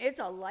different. It's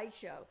a light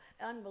show,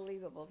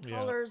 unbelievable Yeah.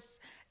 colors,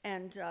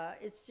 and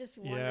it's just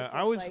a wonderful. Yeah, place.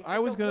 I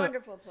was it's a gonna-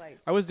 wonderful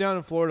place. I was down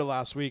in Florida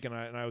last week, and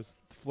I was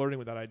flirting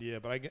with that idea,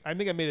 but I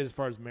think I made it as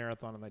far as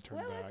Marathon, and I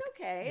turned Well, back. that's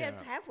okay. Yeah.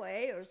 It's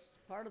halfway or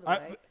part of the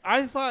way.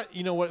 I thought,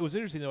 what was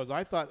interesting though is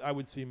I thought I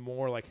would see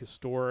more like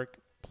historic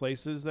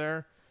places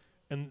there,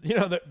 and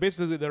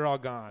basically they're all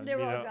gone. They're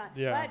you all know? gone.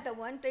 Yeah. But the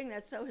one thing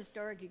that's so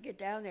historic, you get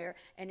down there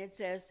and it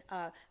says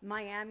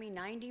Miami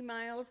 90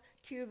 miles,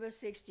 Cuba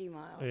 60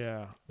 miles.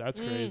 Yeah, that's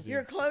crazy.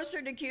 You're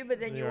closer to Cuba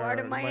than you You are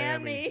to are to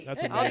Miami. Miami.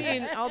 That's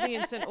I'll be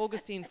in St.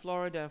 Augustine,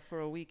 Florida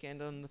for a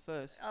weekend on the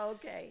 1st.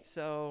 Okay.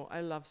 So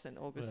I love St.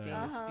 Augustine.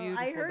 Yeah. It's Uh-huh.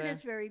 beautiful I heard there.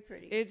 it's very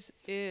pretty. It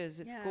is.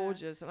 It's Yeah.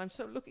 gorgeous, and I'm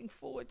so looking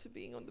forward to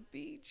being on the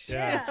beach.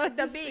 Yeah. the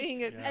Just beach.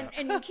 seeing it. Yeah.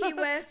 And in Key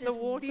West, The it's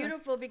water.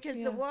 beautiful because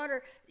Yeah. the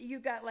water, you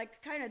got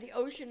like kind of the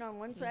ocean on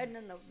one side and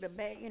then the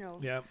bay,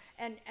 Yep.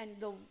 and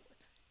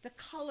the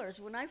colors.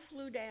 When I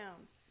flew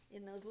down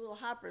in those little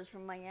hoppers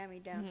from Miami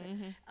down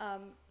to,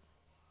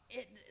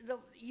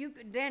 you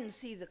could then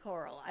see the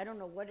coral. I don't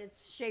know what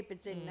its shape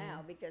it's in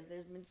now because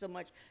there's been so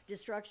much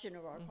destruction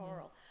of our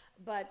coral,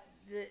 but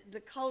the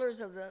colors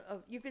of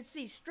you could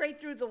see straight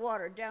through the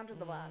water down to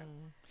the bottom.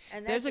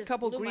 And that There's a just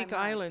couple blew my Greek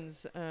mind.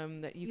 islands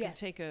that you can Yes.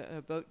 take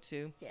a boat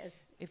to. Yes.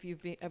 If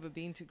you've ever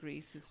been to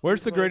Greece, it's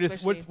Where's the beautiful, greatest?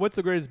 especially What's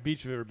the greatest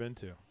beach you've ever been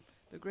to?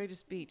 the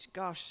greatest beach?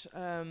 Gosh,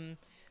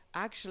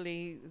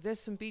 actually, there's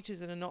some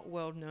beaches that are not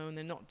well known.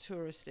 They're not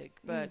touristic,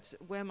 but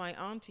where my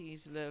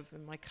aunties live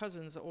and my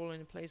cousins are all in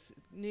a place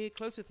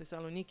close to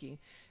Thessaloniki.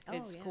 Oh,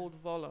 It's yeah.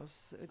 called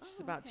Volos. It's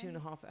Oh, about okay.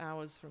 2.5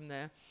 hours from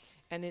there.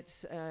 And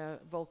it's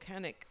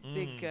volcanic,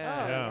 big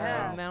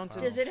Yeah.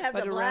 mountain. Does it have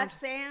but the around- black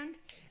sand?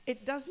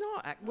 It does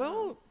not.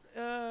 Well,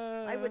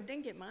 I would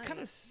think it might. kind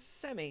of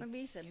semi.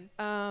 Maybe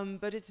some.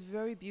 But it's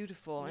very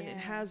beautiful, and it Yeah.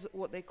 has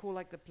what they call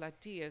like the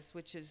platillas,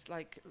 which is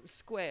like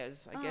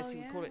squares, I guess Oh,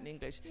 you would call it in yeah.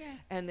 English. Yeah.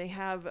 And they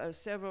have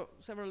several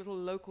little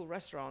local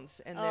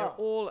restaurants, and Oh. they're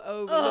all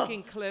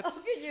overlooking cliffs.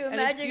 Oh, could you and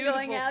it's imagine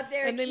going beautiful. out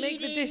there and they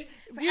make the dish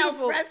eating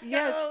beautiful. al fresco?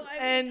 Yes, I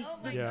mean, and oh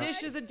my the Yeah.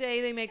 dish of the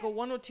day they make, or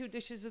one or two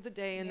dishes of the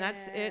day, and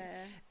that's it.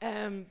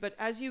 But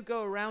as you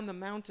go around the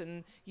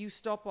mountain, you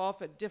stop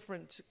off at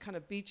different kind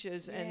of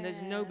beaches, and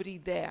there's Yeah. nobody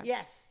there.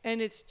 Yes. And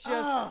it's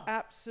just Oh.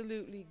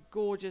 absolutely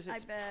gorgeous. I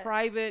It's bet.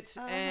 private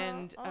Uh-huh.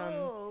 and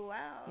oh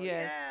wow.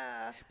 yes.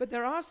 Yeah. but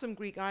there are some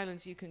Greek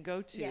islands you can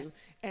go to, Yes.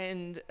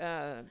 and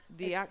the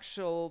It's-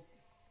 actual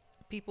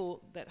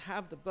people that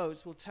have the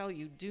boats will tell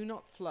you, do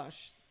not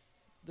flush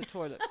the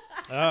toilets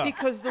Ah.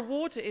 because the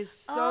water is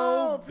so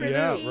Oh, blue.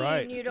 Yeah, pristine.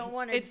 right. You don't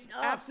want to. It's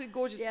absolutely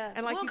gorgeous. Yeah.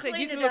 And like We'll you said,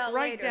 clean you can it look out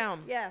right later.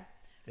 down. Yeah.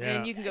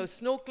 And you can go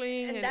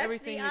snorkeling and, And that's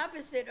everything. the It's-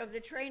 opposite of the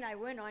train I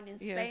went on in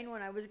Yes. Spain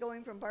when I was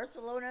going from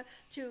Barcelona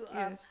to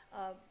Yes.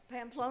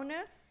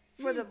 Pamplona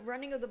for the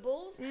running of the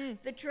bulls.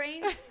 The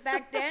train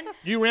back then,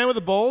 You ran with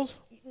the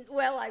bulls?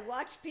 well, I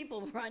watched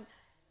people run.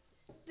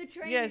 The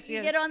train, Yes, you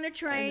yes. get on the I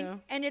train know.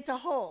 and it's a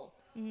hole.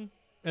 And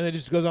it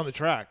just goes on the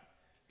track.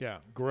 Yeah,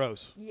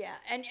 gross. Yeah,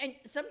 and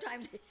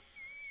sometimes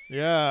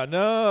Yeah,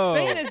 no.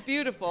 Spain is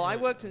beautiful. I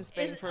worked in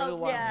Spain it's- for a little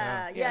while.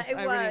 Yeah, Yes, it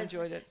I was. really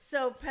enjoyed it.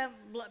 So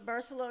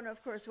Barcelona,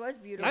 of course, was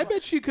beautiful. I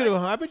bet you could have.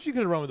 I bet you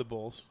could have run with the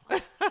bulls.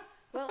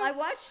 Well, I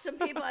watched some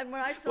people, and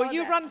when I saw Well,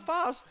 you that- run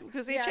fast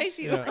because they Yeah. chase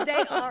you. Yeah. They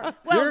are.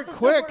 Well, You're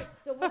quick.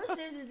 The worst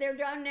is they're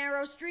down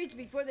narrow streets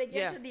before they get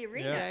Yeah. to the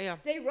arena. Yeah. Yeah.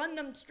 They run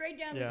them straight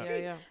down Yeah. the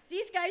street. Yeah.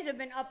 These guys have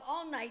been up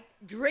all night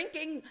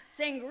drinking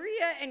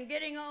sangria and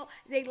getting all.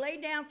 They lay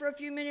down for a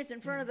few minutes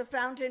in front of the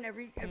fountain.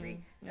 Every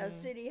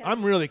city. Has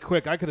I'm really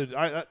quick. I could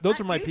have. Those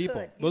are my You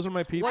people. could. Those are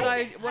my people.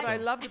 What I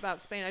loved about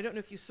Spain, I don't know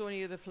if you saw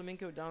any of the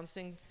flamenco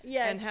dancing.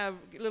 Yes. And have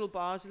little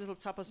bars, little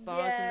tapas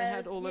bars, and they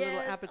had all the little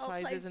Yes, all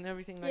appetizers places. and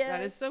everything like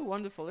that. It's Yes. so so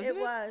wonderful, isn't it?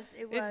 It was.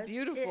 It's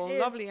beautiful, It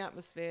is. lovely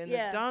atmosphere, and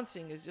Yeah. the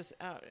dancing is just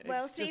out.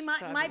 Well, it's see, just my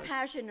fabulous.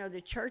 passion are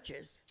the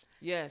churches.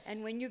 Yes.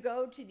 And when you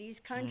go to these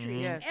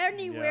countries, Yes.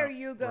 anywhere Yeah.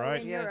 you go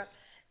Right. in Yes. Europe,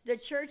 the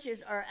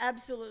churches are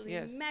absolutely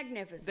Yes.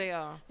 magnificent. They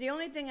are. The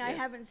only thing I Yes.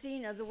 haven't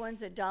seen are the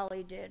ones that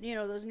Dolly did. You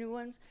know, those new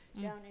ones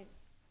down in.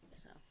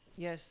 So,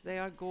 Yes, they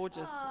are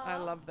gorgeous. I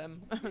Aw. love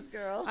them. good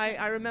girl.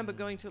 I remember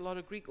going to a lot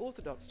of Greek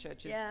Orthodox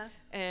churches. Yeah.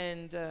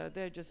 And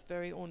they're just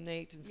very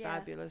ornate and Yeah.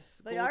 fabulous.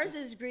 But gorgeous. ours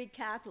is Greek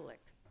Catholic.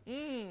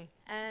 Mm,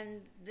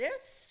 And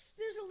there's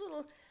a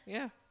little.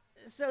 yeah.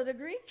 So the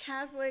Greek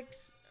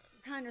Catholics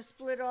kind of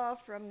split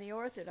off from the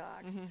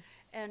Orthodox. Mm-hmm.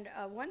 And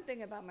one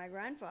thing about my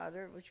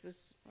grandfather, which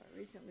was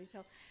recently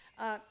told,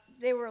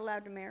 they were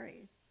allowed to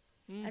marry.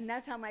 And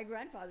that's how my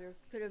grandfather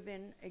could have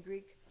been a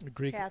Greek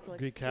Catholic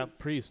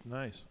priest.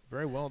 Nice.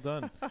 Very well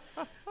done.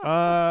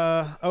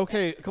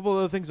 Okay, a couple of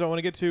other things I want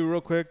to get to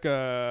real quick.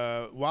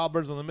 Wild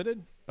Birds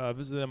Unlimited.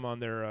 Visit them on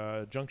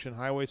their Junction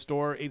Highway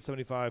store,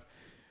 875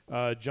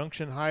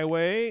 Junction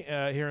Highway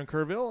here in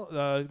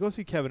Kerrville. Go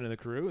see Kevin and the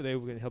crew. They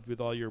can help you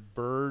with all your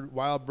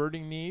wild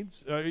birding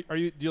needs. Do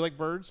you like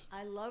birds?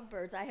 I love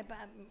birds. I'm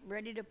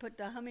ready to put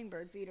the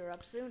hummingbird feeder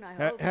up soon, I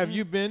hope. Have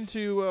you been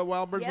to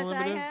Wild Birds Yes,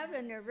 Unlimited? I have,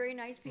 and they're very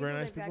nice people. Very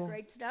nice They've people? got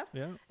great stuff.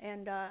 Yeah.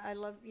 And I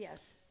love, yes.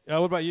 What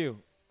about you,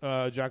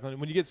 Jacqueline?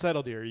 When you get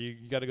settled here, you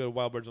got to go to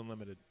Wild Birds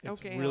Unlimited. It's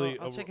Okay, really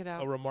I'll check it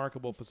out. a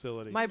remarkable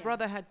facility. My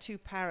brother had 2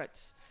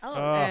 parrots. Oh,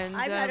 And,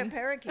 I've had a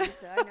parakeet,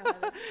 so I know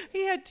how to.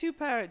 He had 2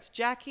 parrots.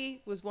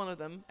 Jackie was one of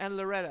them, and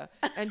Loretta.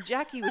 And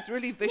Jackie was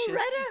really vicious.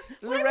 Why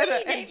would Loretta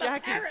he name and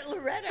Jackie. a parrot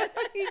Loretta?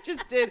 He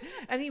just did.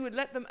 And he would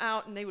let them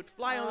out, and they would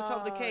fly on the top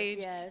of the Oh, cage.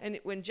 yes. And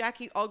when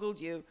Jackie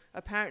ogled you,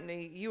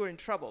 apparently you were in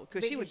trouble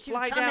because she would Because she would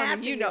fly come down, and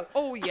after you know, you.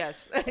 oh,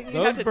 yes. You had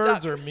Those to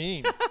birds duck. are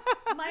mean.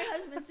 My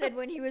husband said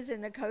when he was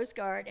in the Coast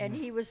Guard and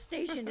he was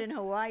stationed in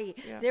Hawaii,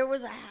 Yeah. there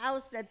was a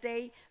house that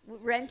they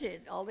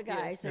rented, all the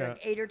guys, Yes. so Yeah.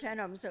 like 8 or 10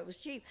 of them, so it was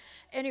cheap.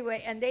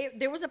 Anyway, and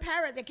there was a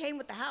parrot that came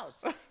with the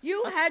house.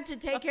 You had to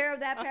take care of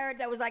that parrot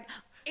that was like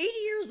 80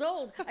 years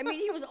old. I mean,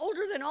 he was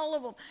older than all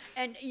of them,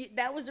 and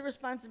that was the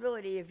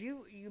responsibility. If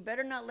you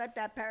better not let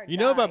that parrot. You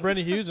know about die.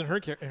 Brenda Hughes and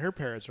her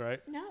parents, right?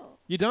 No,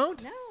 You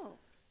don't? no.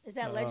 Is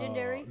that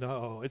legendary?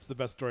 No, it's the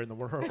best story in the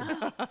world.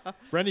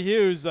 Brenda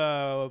Hughes,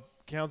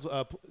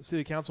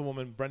 city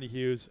councilwoman Brenda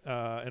Hughes,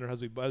 and her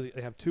husband Buzzy.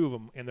 They have 2 of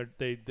them, and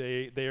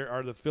they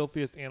are the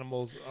filthiest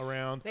animals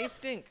around. They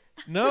stink.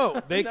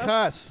 No, they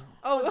cuss.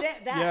 Oh,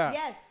 Yeah.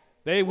 yes.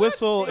 They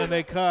whistle and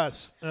they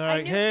cuss. And they're I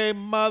like, knew- "Hey,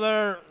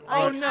 mother!"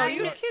 Oh, Or- no,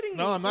 you're kidding me.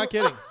 No, I'm not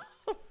kidding.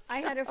 I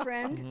had a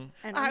friend,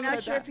 and I I'm haven't not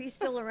heard sure that. if he's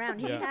still around.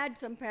 He Yeah. had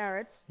some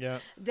parrots Yeah.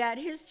 that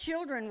his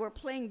children were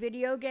playing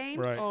video games.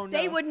 Right. Oh,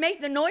 They no. would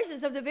make the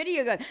noises of the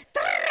video game.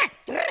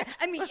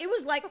 I mean, it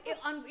was like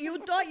you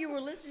thought you were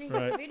listening to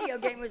the Right. video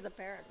game. It was the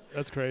parrots.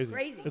 That's crazy.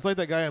 Crazy. It's like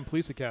that guy on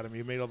Police Academy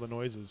who made all the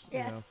noises.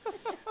 Yeah. You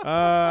know?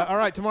 All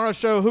right, tomorrow's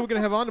show. Who are we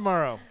gonna have on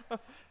tomorrow?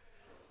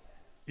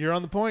 You're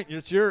on the point.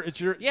 It's your.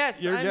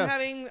 Yes, your I'm guest.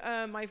 having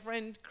my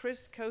friend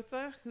Chris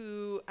Kotha,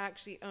 who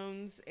actually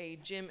owns a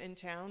gym in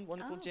town,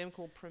 wonderful gym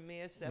called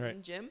Premier 7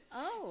 Right. Gym.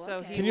 Oh, So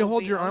okay. he Can you will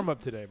hold be your on. arm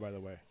up today? By the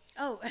way.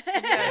 Oh,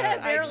 Yes,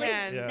 I barely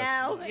can. Yes.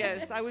 now.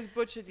 Yes, I was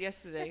butchered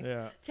yesterday.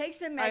 Yeah. Take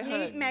some I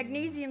heard.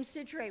 magnesium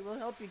citrate will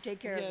help you take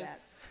care of that.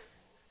 Yes.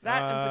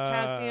 That and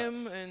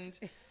potassium and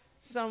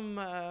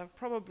some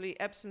probably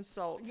Epsom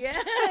salts. Yeah,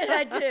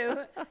 I do.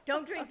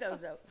 Don't drink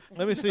those though.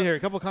 Let me see here. A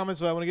couple of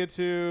comments I want to get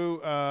to.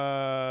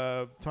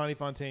 Tawny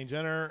Fontaine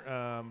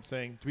Jenner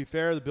saying, to be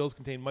fair, the bills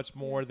contain much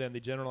more than the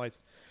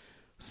generalized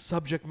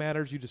subject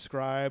matters you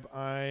describe.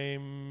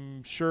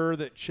 I'm sure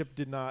that Chip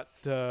did not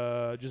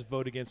just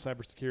vote against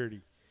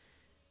cybersecurity.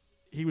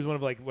 He was one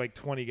of like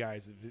 20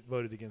 guys that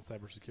voted against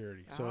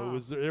cybersecurity. So it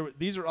was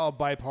these are all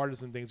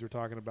bipartisan things we're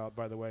talking about,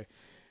 by the way.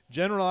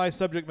 Generalized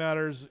subject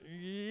matters,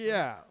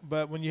 yeah,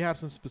 but when you have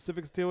some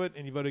specifics to it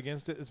and you vote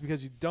against it, it's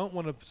because you don't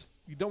want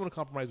to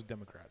compromise with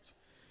Democrats,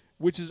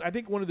 which is I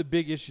think one of the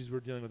big issues we're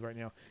dealing with right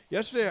now.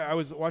 Yesterday I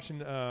was watching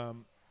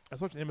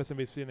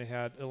MSNBC and they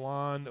had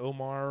Ilhan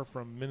Omar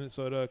from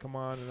Minnesota come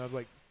on, and I was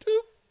like,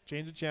 doop,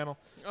 change the channel.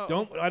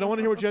 Uh-oh. I don't want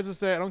to hear what she has to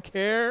say. I don't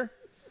care.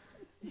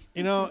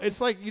 You know, it's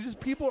like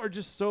people are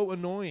just so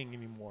annoying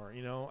anymore.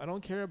 You know, I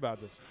don't care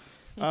about this.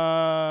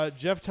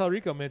 Jeff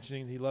Tallarico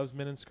mentioning he loves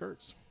men in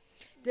skirts.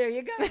 There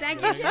you go.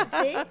 Thank you, Jim.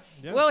 See?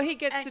 Yeah. Well, he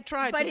gets to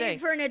try but today.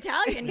 for an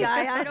Italian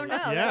guy, I don't know.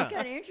 Yeah. That's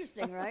kind of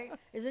interesting, right?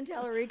 Isn't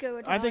Tallarico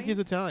Italian? I think he's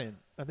Italian.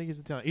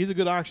 He's a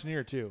good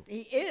auctioneer too.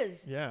 He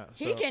is. Yeah.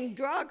 He so- can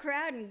draw a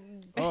crowd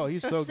and Oh,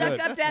 he's so suck good.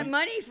 up that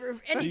money for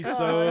any He's cause.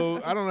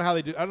 so. I don't know how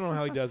they do. I don't know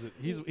how he does it.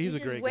 He's he a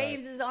just great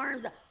waves guy. his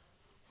arms.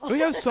 We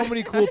have so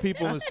many cool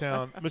people in this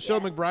town. Michelle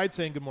McBride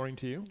saying good morning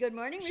to you. Good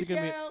morning, She's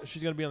Michelle.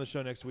 gonna be on the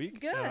show next week.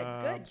 Good,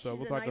 good. So She's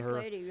we'll a talk nice to her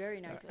lady, very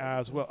nice lady.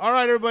 as well. All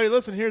right, everybody,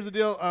 listen. Here's the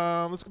deal.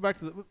 Let's go back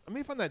to let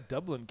me find that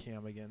Dublin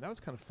cam again. That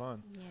was kind of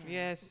fun. Yeah.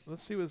 Yes.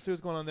 Let's see what's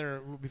going on there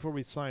before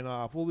we sign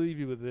off. We'll leave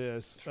you with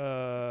this.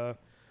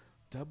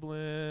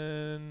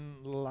 Dublin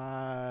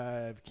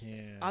live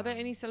cam. Are there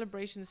any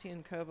celebrations here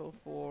in Kerrville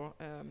for?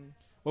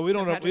 Well, we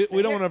St. don't. Patrick's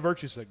We don't Day? want a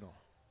virtue signal.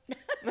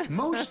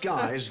 Most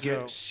guys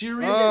get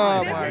serious Oh,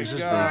 eye This my is blindness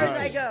as far as gosh.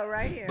 I go,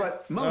 right here.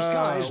 but most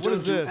guys what don't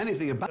is do this?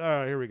 anything about All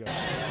right, here we go. Oh,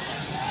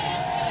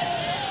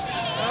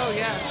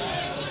 yes.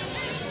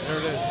 There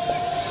it is.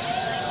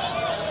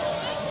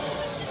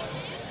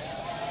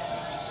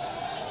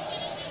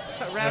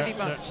 Rowdy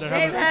bunch.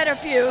 They've had a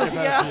few. They've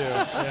had a few.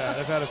 Yeah,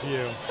 they've had a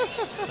few.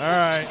 All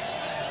right.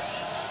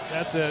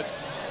 That's it.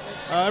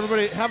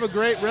 Everybody, have a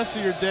great rest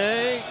of your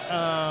day.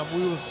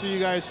 We will see you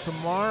guys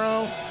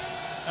tomorrow.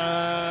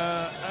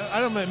 I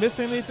don't know. Miss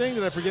anything?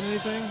 Did I forget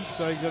anything?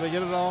 Did I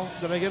get it all?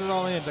 Did I get it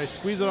all in? Did I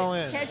squeeze it all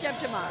in? Catch up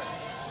tomorrow.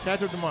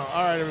 Catch up tomorrow.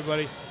 All right,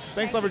 everybody.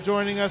 Thanks a lot for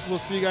joining us. We'll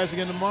see you guys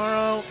again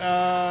tomorrow.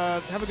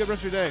 Have a good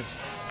rest of your day.